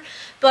don't remember.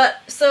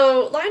 But,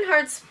 so,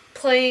 Lionheart's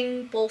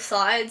playing both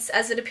sides,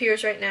 as it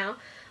appears right now.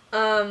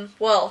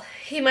 Well,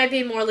 he might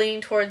be more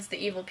leaning towards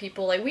the evil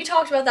people. Like, we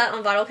talked about that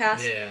on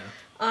Vitalcast. Yeah.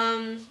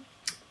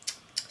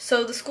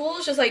 So the school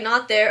is just, like,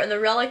 not there, and the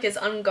relic is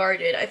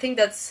unguarded. I think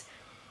that's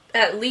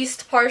at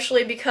least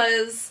partially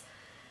because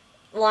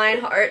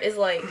Lionheart is,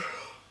 like,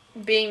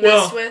 being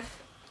messed with.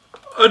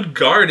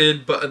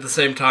 Unguarded, but at the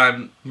same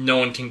time, no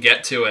one can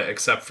get to it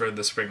except for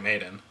the Spring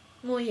Maiden.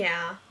 Well,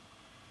 yeah.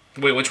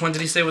 Wait, which one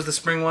did he say was the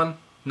spring one?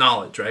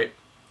 Knowledge, right?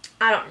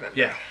 I don't remember.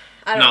 Yeah.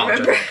 I don't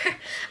remember.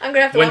 I'm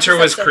gonna have to Winter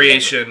watch was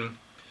creation. again.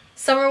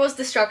 Summer was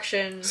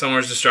destruction. Summer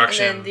was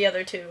destruction. And then the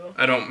other two.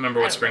 I don't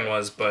remember what spring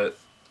was, but...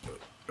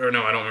 Or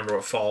no, I don't remember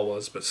what fall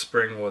was, but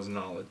spring was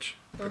knowledge.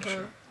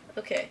 Sure.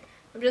 Okay.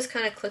 I'm just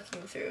kind of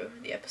clicking through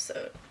the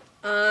episode.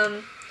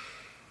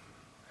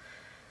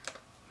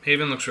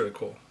 Haven looks really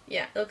cool.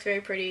 Yeah, it looks very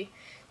pretty.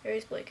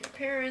 There's Blake and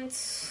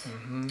parents.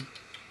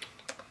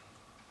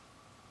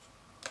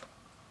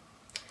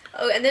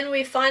 Oh, and then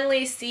we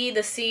finally see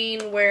the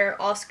scene where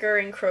Oscar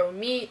and QROW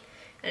meet,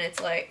 and it's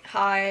like,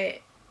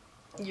 hi,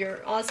 you're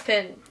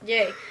Ozpin,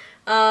 yay.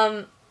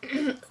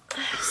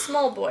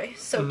 Small boy,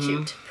 so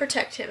cute.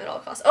 Protect him at all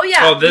costs. Oh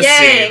yeah, this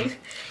Yang! scene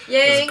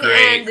Yang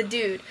and the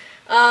dude.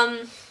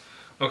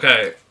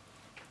 Okay,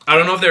 I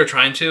don't know if they were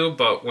trying to,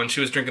 but when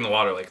she was drinking the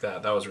water like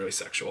that, that was really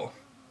sexual.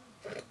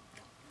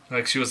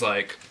 Like, she was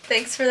like...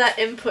 Thanks for that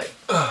input.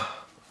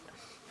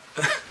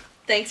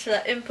 Thanks for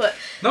that input.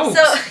 No,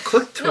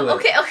 click to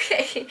it.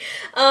 Okay.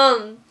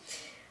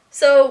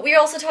 So we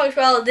also talked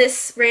about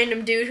this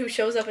random dude who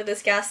shows up at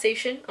this gas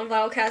station on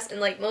Vitalcast, and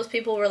like most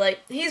people were like,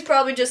 he's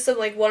probably just some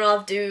like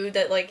one-off dude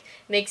that like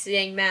makes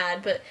Yang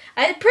mad, but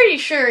I'm pretty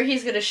sure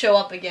he's gonna show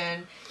up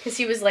again because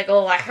he was like,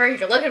 oh, I heard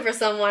you're looking for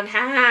someone. Ha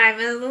ha, I'm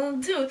a little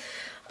dude.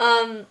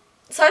 So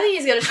I think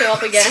he's gonna show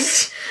up again.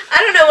 I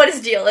don't know what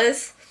his deal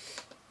is.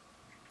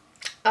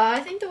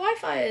 I think the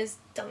Wi-Fi is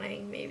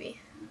dying, maybe.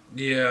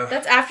 Yeah.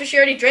 That's after she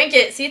already drank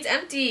it. See, it's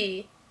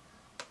empty.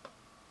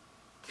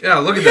 Yeah,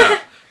 look at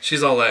that.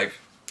 She's all like...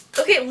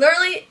 Okay,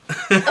 literally...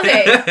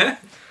 Okay.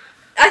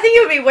 I think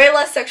it would be way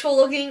less sexual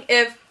looking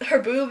if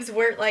her boobs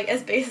weren't, like,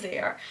 as big as they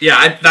are.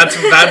 Yeah, that's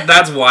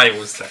why it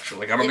was sexual.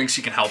 Like, I don't think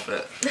she can help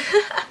it.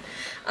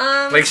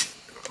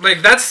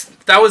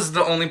 That was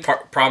the only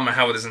problem I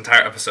had with this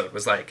entire episode,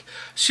 was, like,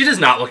 she does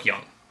not look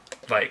young.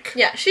 Like...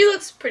 Yeah, she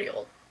looks pretty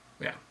old.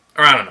 Yeah.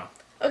 Or I don't know.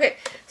 Okay,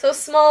 so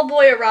small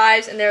boy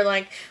arrives and they're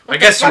like, what I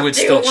guess the you fuck would do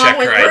still want check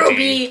with her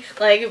RWBY?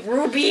 Like,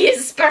 RWBY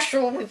is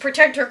special. We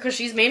protect her because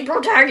she's main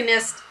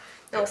protagonist.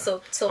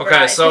 Also, Silver Okay,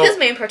 Eyes, so- because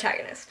main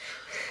protagonist.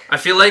 I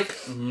feel like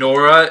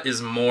Nora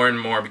is more and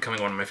more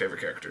becoming one of my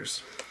favorite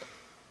characters.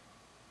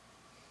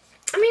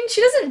 I mean,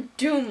 she doesn't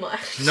do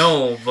much.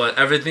 No, but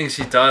everything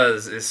she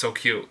does is so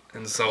cute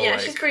and so Yeah,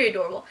 like. she's pretty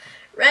adorable.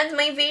 Ren's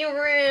my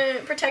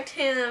favorite. Protect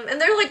him. And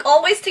they're like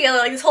always together.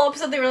 Like this whole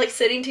episode, they were like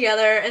sitting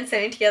together and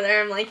sitting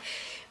together. I'm like,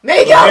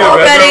 make out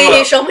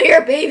already. Show me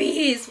your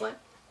babies. What?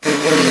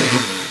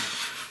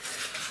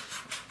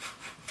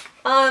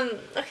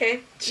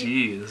 Okay.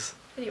 Jeez.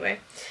 Anyway,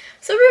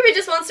 so Ruby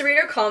just wants to read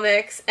her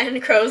comics,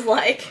 and Crow's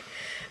like,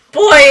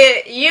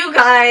 boy, you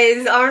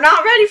guys are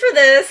not ready for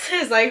this.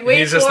 He's like, wait.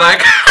 He's just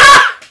like,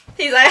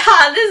 he's like,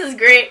 ha, this is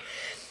great.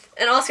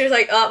 And Oscar's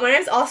like, my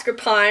name's Oscar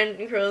Pine.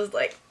 And Crow's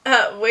like,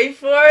 wait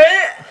for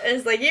it. And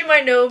it's like, you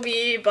might know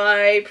me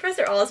by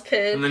Professor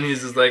Ozpin. and then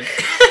he's just like,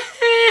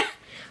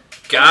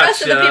 The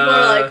rest of the people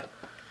are like, gotcha.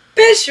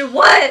 bitch,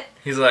 what?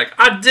 He's like,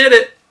 I did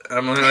it.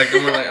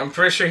 I'm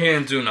pretty sure he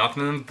didn't do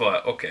nothing,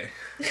 but okay.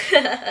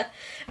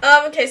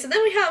 Okay, so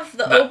then we have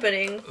the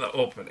opening. The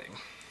opening.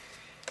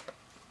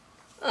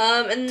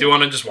 And Do you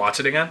want to just watch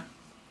it again?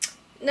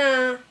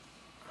 Nah.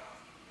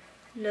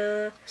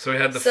 So we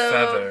had the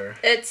feather.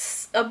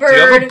 It's a bird, Do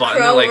you have a button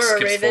crow, that like or a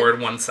skips raven.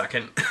 forward 1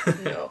 second?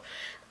 No.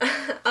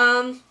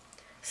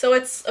 So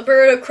it's a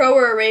bird, a crow,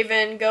 or a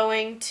raven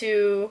going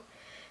to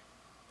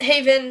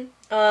Haven.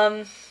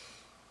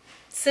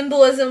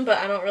 Symbolism, but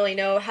I don't really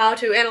know how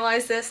to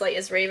analyze this. Like,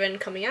 is Raven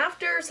coming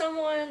after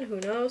someone? Who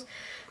knows?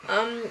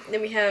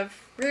 Then we have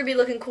Ruby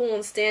looking cool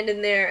and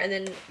standing there, and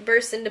then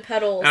bursts into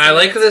petals. And I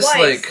like this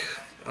twice.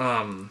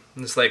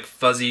 this like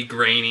fuzzy,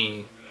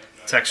 grainy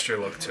texture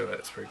look to it.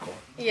 It's pretty cool.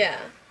 Yeah.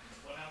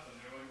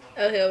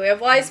 Okay, we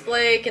have Weiss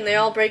Blake, and they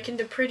all break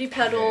into pretty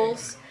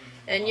petals,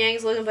 and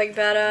Yang's looking like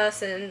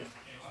badass, and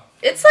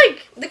it's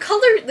like the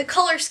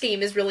color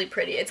scheme is really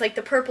pretty. It's like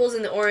the purples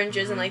and the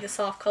oranges and like the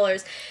soft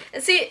colors.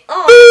 And see,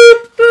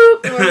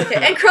 boop, and, we're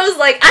okay. And Crow's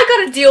like, I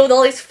gotta deal with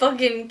all these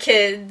fucking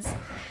kids.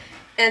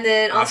 And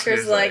then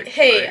Oscar's like,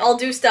 hey, I'll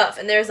do stuff.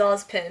 And there's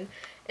Ozpin.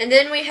 And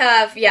then we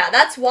have,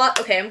 that's Watts.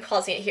 Okay, I'm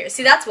pausing it here.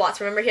 See, that's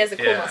Watts. Remember, he has a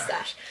cool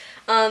mustache.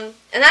 And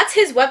that's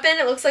his weapon.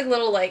 It looks like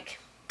little like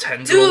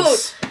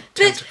tendrils.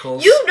 Dude,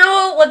 tentacles. You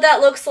know what that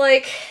looks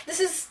like? This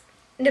is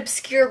an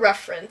obscure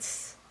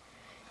reference.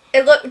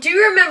 Do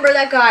you remember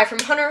that guy from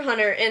Hunter x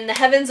Hunter in the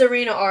Heaven's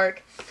Arena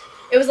arc?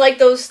 It was like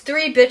those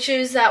 3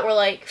 bitches that were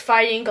like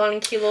fighting Gon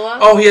and Killua.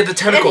 Oh, he had the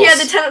tentacles.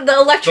 And he had the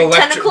electric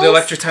tentacles. The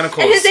electric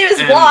tentacles. And his name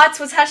is Watts,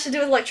 which has to do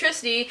with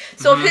electricity.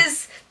 So if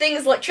his thing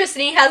is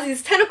electricity, has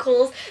these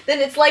tentacles, then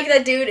it's like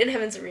that dude in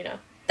Heaven's Arena.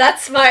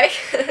 That's my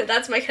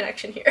that's my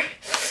connection here.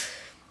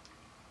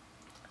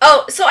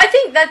 Oh, so I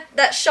think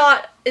that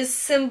shot is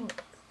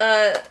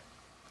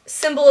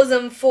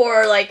symbolism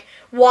for like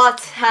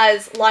Watts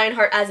has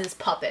Lionheart as his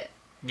puppet.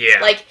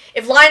 Yeah. Like,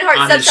 if Lionheart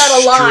on steps his out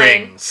of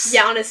line... strings.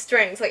 Yeah, on his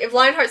strings. Like, if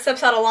Lionheart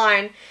steps out of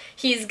line,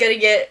 he's gonna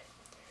get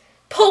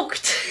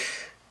poked.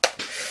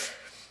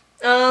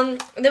 Then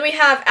we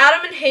have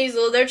Adam and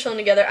Hazel. They're chilling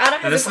together.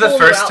 Adam has and this a is cool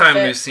the first new time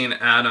outfit. we've seen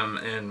Adam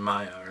in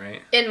Maya,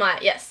 right? In Maya,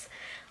 yes.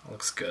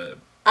 Looks good.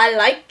 I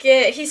like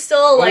it. He's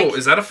still, like... Oh,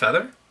 is that a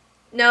feather?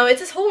 No, it's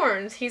his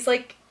horns. He's,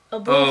 like, a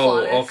bull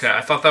faunus. Oh, okay.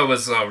 I thought that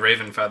was a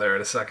raven feather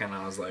at a second.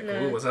 I was like,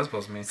 No. ooh, what's that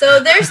supposed to mean? So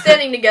they're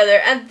standing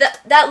together, and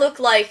that looked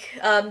like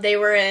they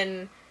were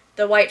in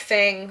the White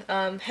Fang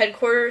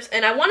headquarters,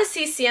 and I want to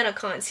see Sienna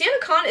Khan. Sienna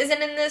Khan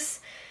isn't in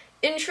this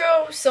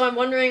intro, so I'm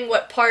wondering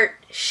what part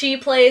she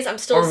plays. I'm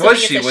still Or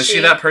was she? Was she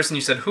that person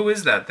you said, who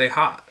is that? They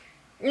hot?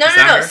 No.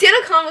 Her?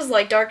 Sienna Khan was,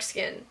 like, dark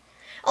skin.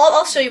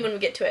 I'll show you when we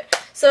get to it.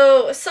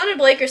 So, Sun and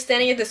Blake are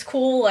standing at this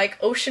cool, like,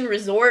 ocean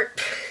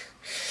resort.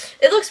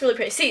 It looks really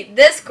pretty. See,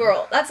 this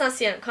girl, that's not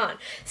Sienna Khan.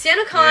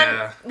 Sienna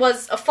Khan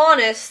was a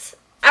faunus.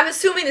 I'm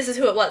assuming this is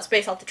who it was,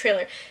 based off the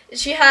trailer.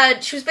 She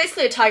was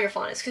basically a tiger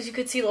faunus, because you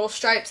could see little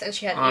stripes, and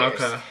she had ears.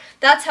 Okay.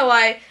 That's how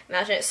I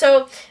imagine it.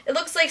 So, it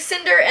looks like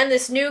Cinder and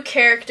this new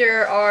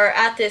character are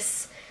at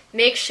this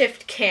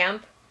makeshift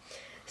camp.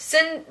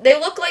 They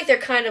look like they're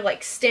kind of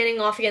like standing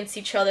off against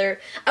each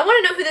other. I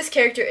want to know who this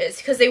character is,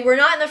 because they were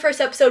not in the first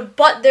episode,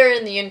 but they're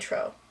in the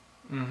intro.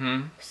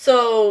 Mm-hmm.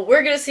 So,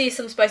 we're going to see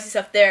some spicy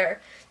stuff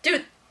there.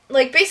 Dude,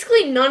 like,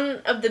 basically none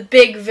of the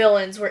big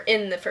villains were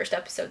in the first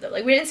episode, though.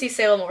 Like, we didn't see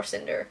Salem or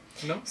Cinder.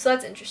 No. So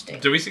that's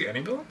interesting. Did we see any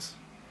villains?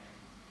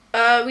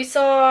 We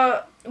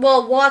saw...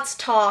 Well, Watts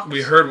talked.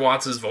 We heard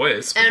Watts'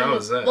 voice, but that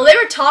was it. Well, they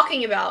were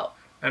talking about...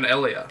 And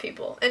Elia.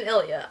 People. And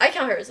Ilya. I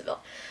count her as a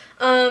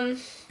villain.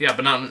 Yeah,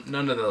 but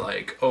none of the,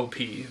 like, OP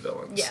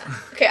villains. Yeah.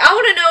 Okay, I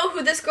want to know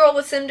who this girl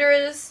with Cinder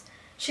is.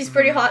 She's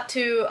pretty hot,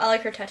 too. I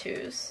like her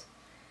tattoos.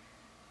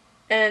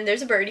 And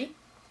there's a birdie.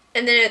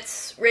 And then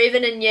it's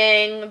Raven and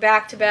Yang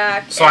back to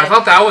back. So I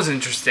thought that was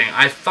interesting.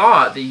 I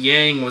thought that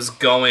Yang was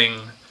going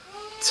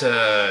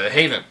to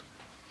Haven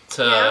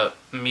to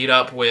meet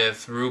up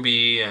with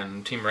Ruby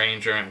and Team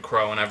Ranger and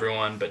Crow and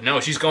everyone, but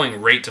no, she's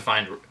going right to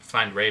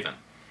find Raven.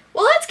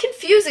 Well, that's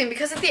confusing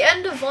because at the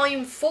end of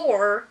Volume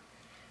 4,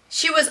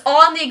 she was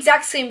on the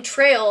exact same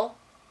trail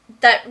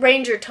that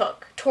Ranger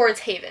took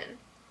towards Haven.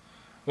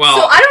 Well,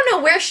 so I don't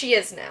know where she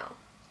is now.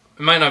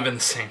 It might not have been the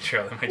same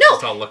trail. They might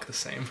just all look the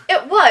same.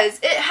 It was.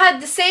 It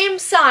had the same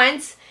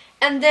signs,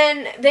 and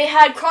then they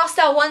had crossed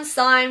out one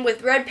sign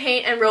with red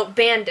paint and wrote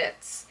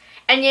bandits.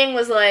 And Yang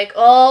was like,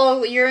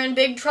 oh, you're in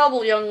big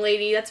trouble, young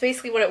lady. That's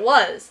basically what it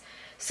was.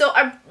 So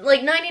I'm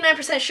like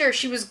 99% sure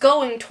she was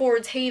going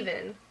towards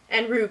Haven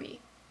and RWBY.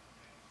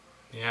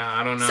 Yeah,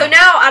 I don't know. So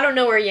now I don't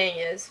know where Yang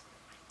is.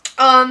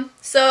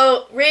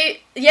 So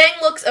Yang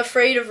looks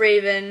afraid of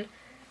Raven,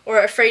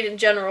 or afraid in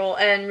general,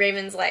 and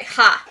Raven's like,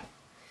 ha.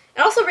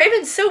 And also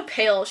Raven's so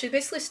pale. She's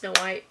basically Snow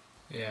White.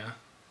 Yeah.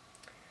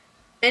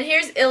 And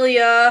here's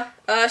Ilya.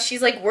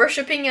 She's like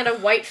worshipping at a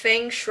White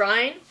Fang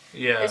shrine.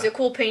 Yeah. There's a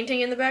cool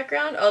painting in the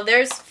background. Oh,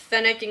 there's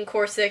Fennec and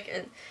Corsic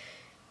and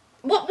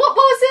what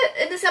was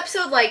it in this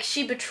episode? Like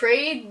she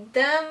betrayed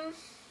them?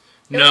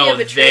 No,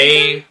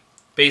 they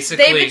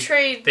basically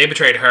they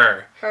betrayed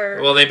her.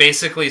 Her. Well, they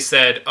basically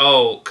said,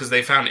 oh, because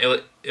they found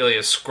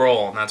Ilya's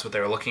scroll, and that's what they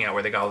were looking at,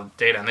 where they got all the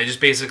data, and they just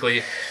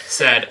basically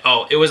said,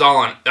 oh,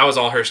 that was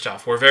all her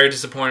stuff. We're very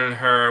disappointed in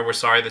her. We're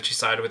sorry that she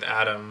sided with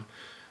Adam.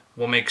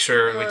 We'll make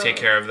sure we take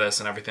care of this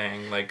and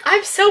everything. Like,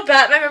 I'm so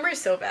bad. My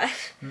memory's so bad.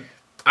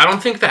 I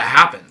don't think that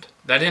happened.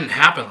 That didn't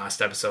happen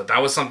last episode.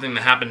 That was something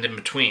that happened in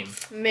between.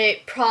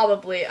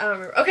 Probably. I don't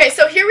remember. Okay,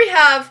 so here we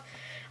have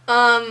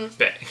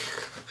Bay.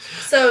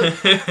 So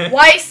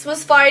Weiss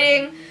was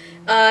fighting,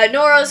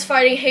 Nora's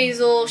fighting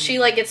Hazel. She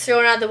like gets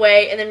thrown out of the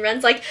way, and then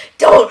Ren's like,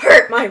 "Don't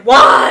hurt my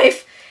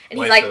wife!" And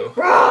he's like,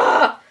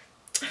 "Rah!"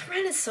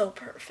 Ren is so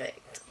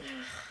perfect.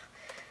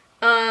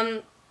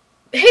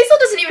 Hazel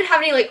doesn't even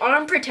have any like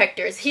arm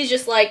protectors. He's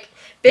just like,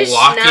 "Bitch,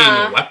 blocking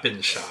nah."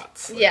 weapon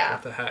shots. Like, yeah.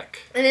 What the heck?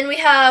 And then we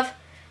have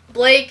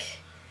Blake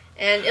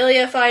and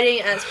Ilya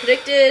fighting as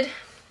predicted.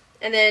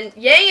 And then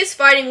Yang is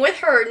fighting with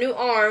her new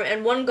arm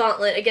and one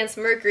gauntlet against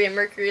Mercury, and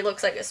Mercury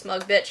looks like a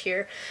smug bitch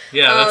here.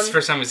 Yeah, that's the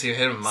first time we see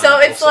him. So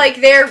it's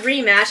like their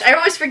rematch. I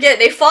always forget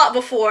they fought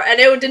before, and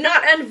it did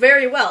not end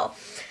very well.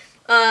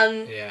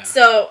 Yeah.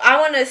 So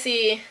I want to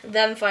see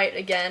them fight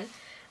again.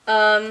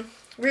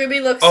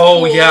 RWBY looks Oh,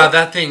 cool. yeah,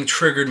 that thing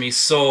triggered me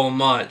so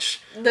much.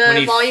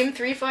 The Volume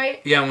 3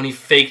 fight? Yeah, when he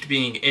faked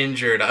being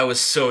injured, I was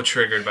so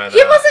triggered by that.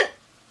 He wasn't...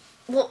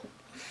 Well,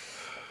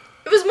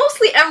 it was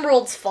mostly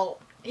Emerald's fault.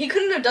 He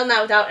couldn't have done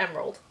that without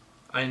Emerald.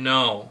 I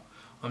know.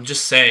 I'm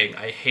just saying,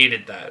 I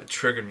hated that. It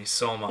triggered me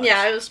so much.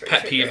 Yeah, it was pretty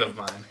pet peeve of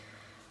mine.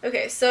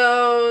 Okay,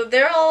 so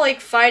they're all, like,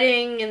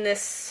 fighting in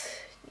this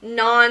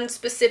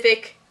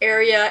non-specific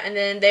area, and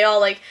then they all,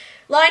 like,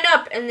 line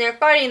up, and they're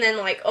fighting, and then,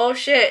 like, oh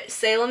shit,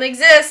 Salem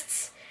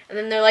exists. And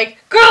then they're like,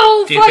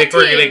 go, Do you think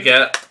we're gonna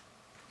get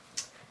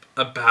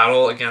a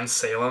battle against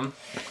Salem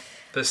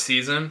this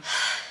season?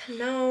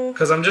 No.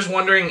 Because I'm just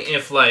wondering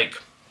if,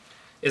 like...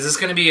 Is this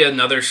going to be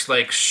another,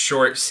 like,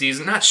 short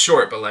season? Not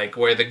short, but, like,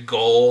 where the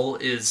goal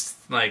is,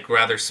 like,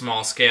 rather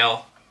small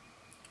scale?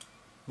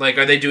 Like,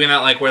 are they doing that,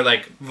 like, where,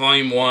 like,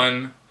 Volume 1,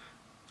 and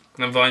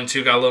then Volume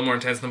 2 got a little more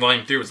intense, and then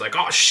Volume 3 was like,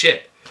 oh,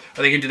 shit!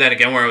 Are they going to do that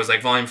again, where it was,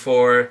 like, Volume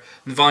 4,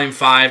 and Volume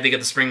 5, they get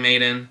the Spring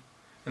Maiden,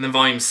 and then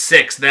Volume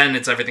 6, then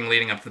it's everything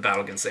leading up to the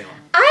battle against Salem?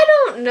 I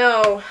don't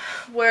know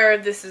where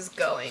this is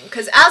going,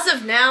 because as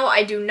of now,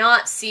 I do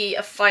not see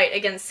a fight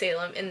against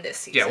Salem in this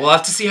season. Yeah, we'll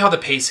have to see how the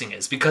pacing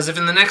is, because if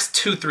in the next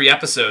 2-3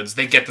 episodes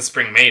they get the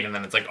Spring Maiden,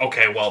 then it's like,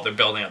 okay, well, they're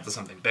building up to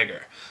something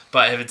bigger.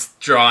 But if it's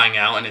drawing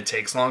out and it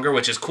takes longer,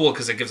 which is cool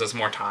because it gives us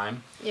more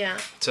time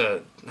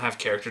to have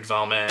character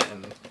development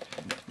and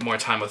more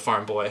time with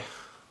Farm Boy.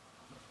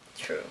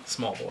 True.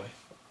 Small Boy.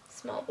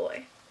 Small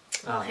Boy.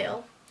 All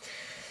hail.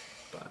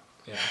 But,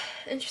 yeah.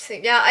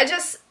 Interesting. Yeah,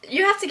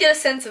 you have to get a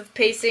sense of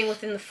pacing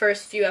within the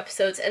first few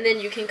episodes, and then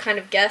you can kind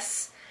of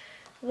guess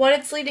what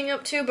it's leading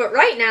up to. But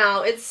right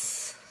now,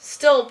 it's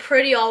still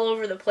pretty all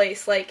over the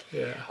place. Like,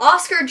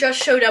 Oscar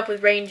just showed up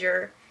with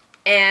Ranger,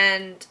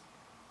 and,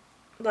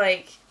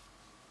 like,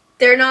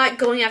 they're not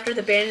going after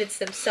the bandits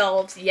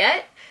themselves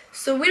yet,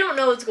 so we don't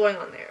know what's going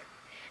on there.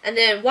 And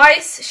then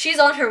Weiss, she's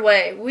on her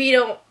way. We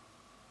don't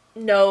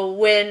know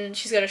when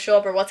she's going to show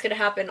up or what's going to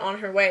happen on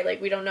her way.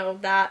 Like, we don't know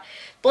that.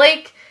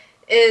 Blake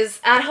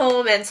is at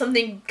home, and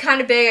something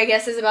kind of big, I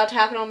guess, is about to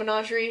happen on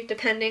Menagerie,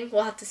 depending.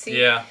 We'll have to see.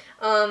 Yeah.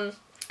 And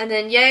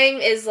then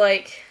Yang is,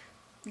 like,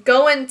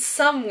 going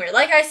somewhere.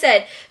 Like I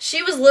said,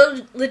 she was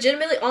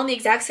legitimately on the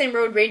exact same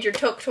road Ranger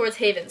took towards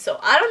Haven. So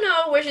I don't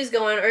know where she's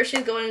going, or if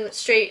she's going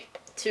straight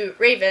to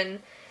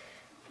Raven.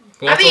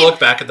 We'll have to look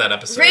back at that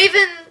episode.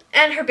 Raven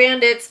and her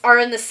bandits are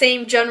in the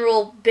same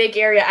general big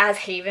area as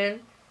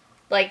Haven.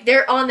 Like,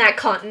 they're on that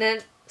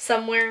continent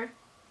somewhere.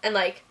 And,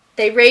 like,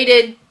 they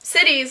raided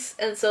cities,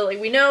 and so, like,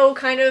 we know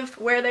kind of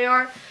where they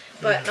are,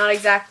 but not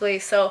exactly.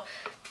 So,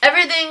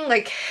 everything,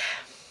 like,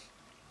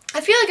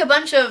 I feel like a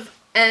bunch of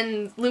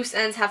loose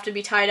ends have to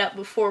be tied up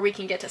before we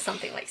can get to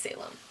something like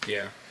Salem.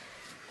 Yeah.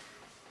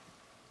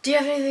 Do you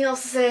have anything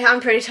else to say? I'm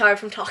pretty tired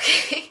from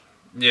talking.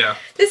 Yeah.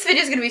 This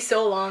video's gonna be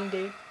so long,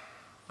 dude.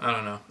 I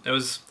don't know. It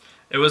was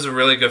It was a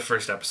really good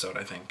first episode,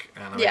 I think,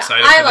 and I'm Yeah,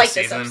 excited I for like this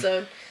this season.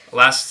 episode.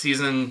 Last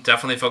season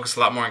definitely focused a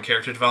lot more on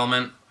character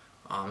development,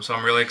 so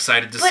I'm really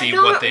excited to But see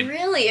not what they.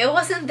 really. It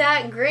wasn't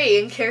that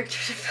great in character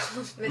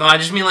development. No, I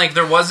just mean like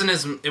it wasn't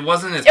as It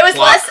was plot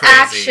less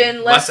crazy.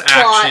 action, less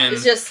plot. action.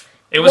 It's just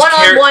it was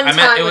one-on-one I meant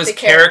time it with was the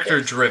character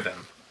characters. driven.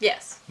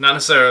 Yes. Not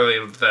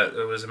necessarily that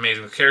it was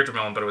amazing with character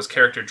development, but it was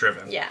character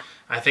driven. Yeah.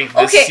 I think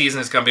this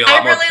season is going to be a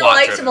lot more plot I really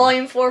liked driven.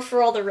 Volume 4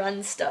 for all the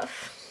Ren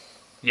stuff.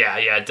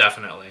 Yeah,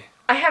 definitely.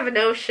 I have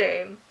no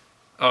shame.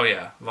 Oh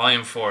yeah,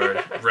 Volume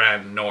 4,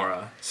 Ren,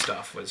 Nora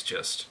stuff was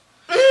just...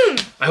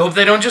 I hope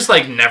they don't just,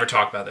 like, never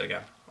talk about it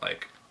again.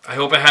 Like, I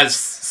hope it has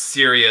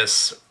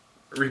serious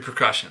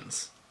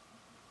repercussions.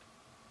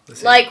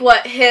 Like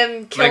what,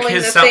 him killing like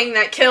the thing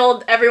that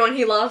killed everyone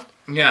he loved?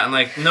 Yeah, and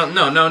like, no,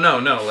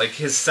 like,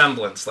 his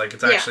semblance, like,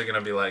 it's actually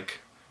gonna be, like,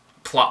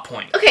 plot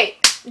point. Okay,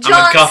 a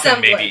John's MacGuffin,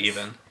 semblance. maybe,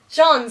 even.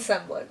 John's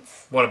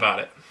semblance. What about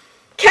it?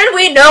 Can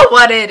we know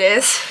what it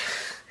is?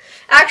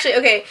 Actually,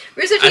 okay,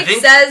 Rooster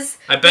Teeth says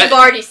we've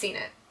already seen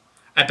it.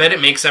 I bet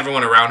it makes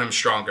everyone around him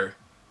stronger.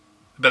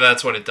 But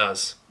that's what it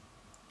does.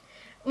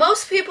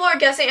 Most people are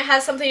guessing it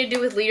has something to do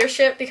with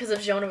leadership because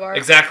of Joan of Arc.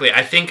 Exactly.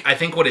 I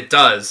think what it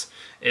does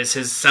is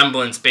his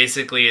semblance,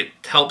 basically, it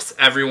helps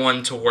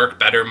everyone to work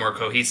better, more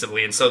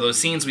cohesively. And so those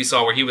scenes we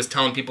saw where he was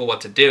telling people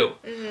what to do,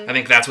 I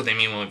think that's what they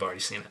mean when we've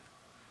already seen it.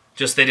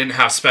 Just they didn't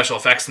have special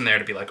effects in there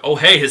to be like, oh,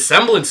 hey, his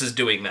semblance is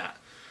doing that.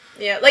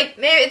 Yeah, like,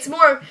 maybe it's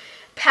more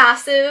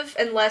passive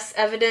and less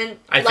evident,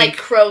 like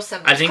Crow's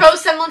semblance.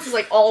 Crow's semblance is,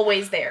 like,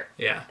 always there.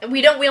 Yeah. And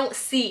we don't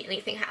see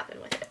anything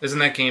happen with it. Isn't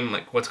that game,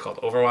 like, what's it called?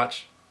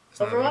 Overwatch?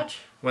 Overwatch?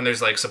 When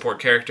there's, like, support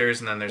characters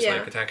and then there's,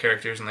 like, attack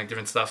characters and, like,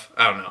 different stuff.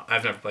 I don't know.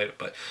 I've never played it,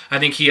 but I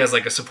think he has,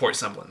 like, a support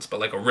semblance, but,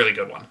 like, a really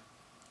good one.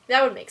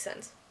 That would make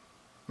sense.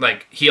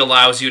 Like, he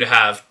allows you to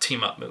have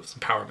team-up moves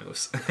and power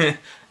moves.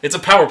 It's a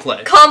power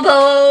play.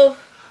 Combo!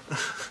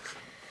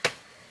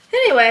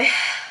 Anyway,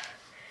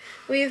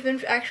 we've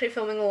been actually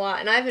filming a lot,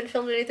 and I haven't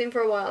filmed anything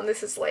for a while, and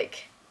this is,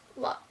 like, a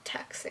lot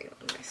taxing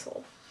on my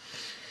soul.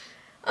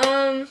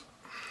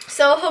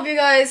 So, hope you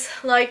guys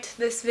liked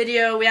this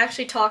video. We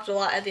actually talked a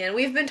lot at the end.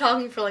 We've been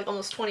talking for, like,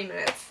 almost 20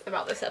 minutes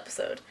about this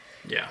episode.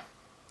 Yeah.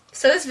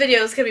 So this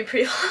video is going to be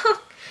pretty long.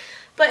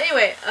 But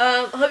anyway,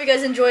 hope you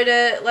guys enjoyed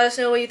it. Let us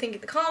know what you think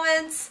in the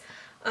comments.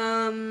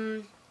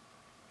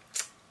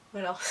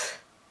 What else?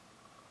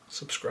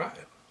 Subscribe.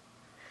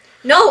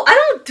 No, I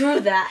don't do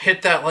that.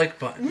 Hit that like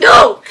button.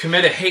 No!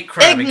 Commit a hate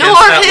crime Ignore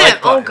against that him!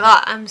 like button. Oh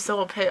god, I'm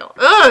so pale.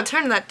 Ugh,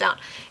 turn that down.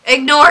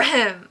 Ignore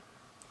him.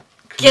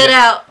 Get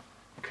out.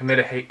 Commit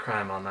a hate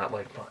crime on that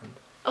like button.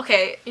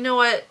 Okay, you know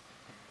what?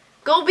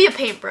 Go be a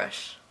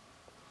paintbrush.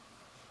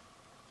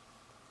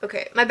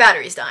 Okay, my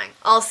battery's dying.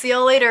 I'll see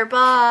y'all later.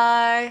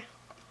 Bye.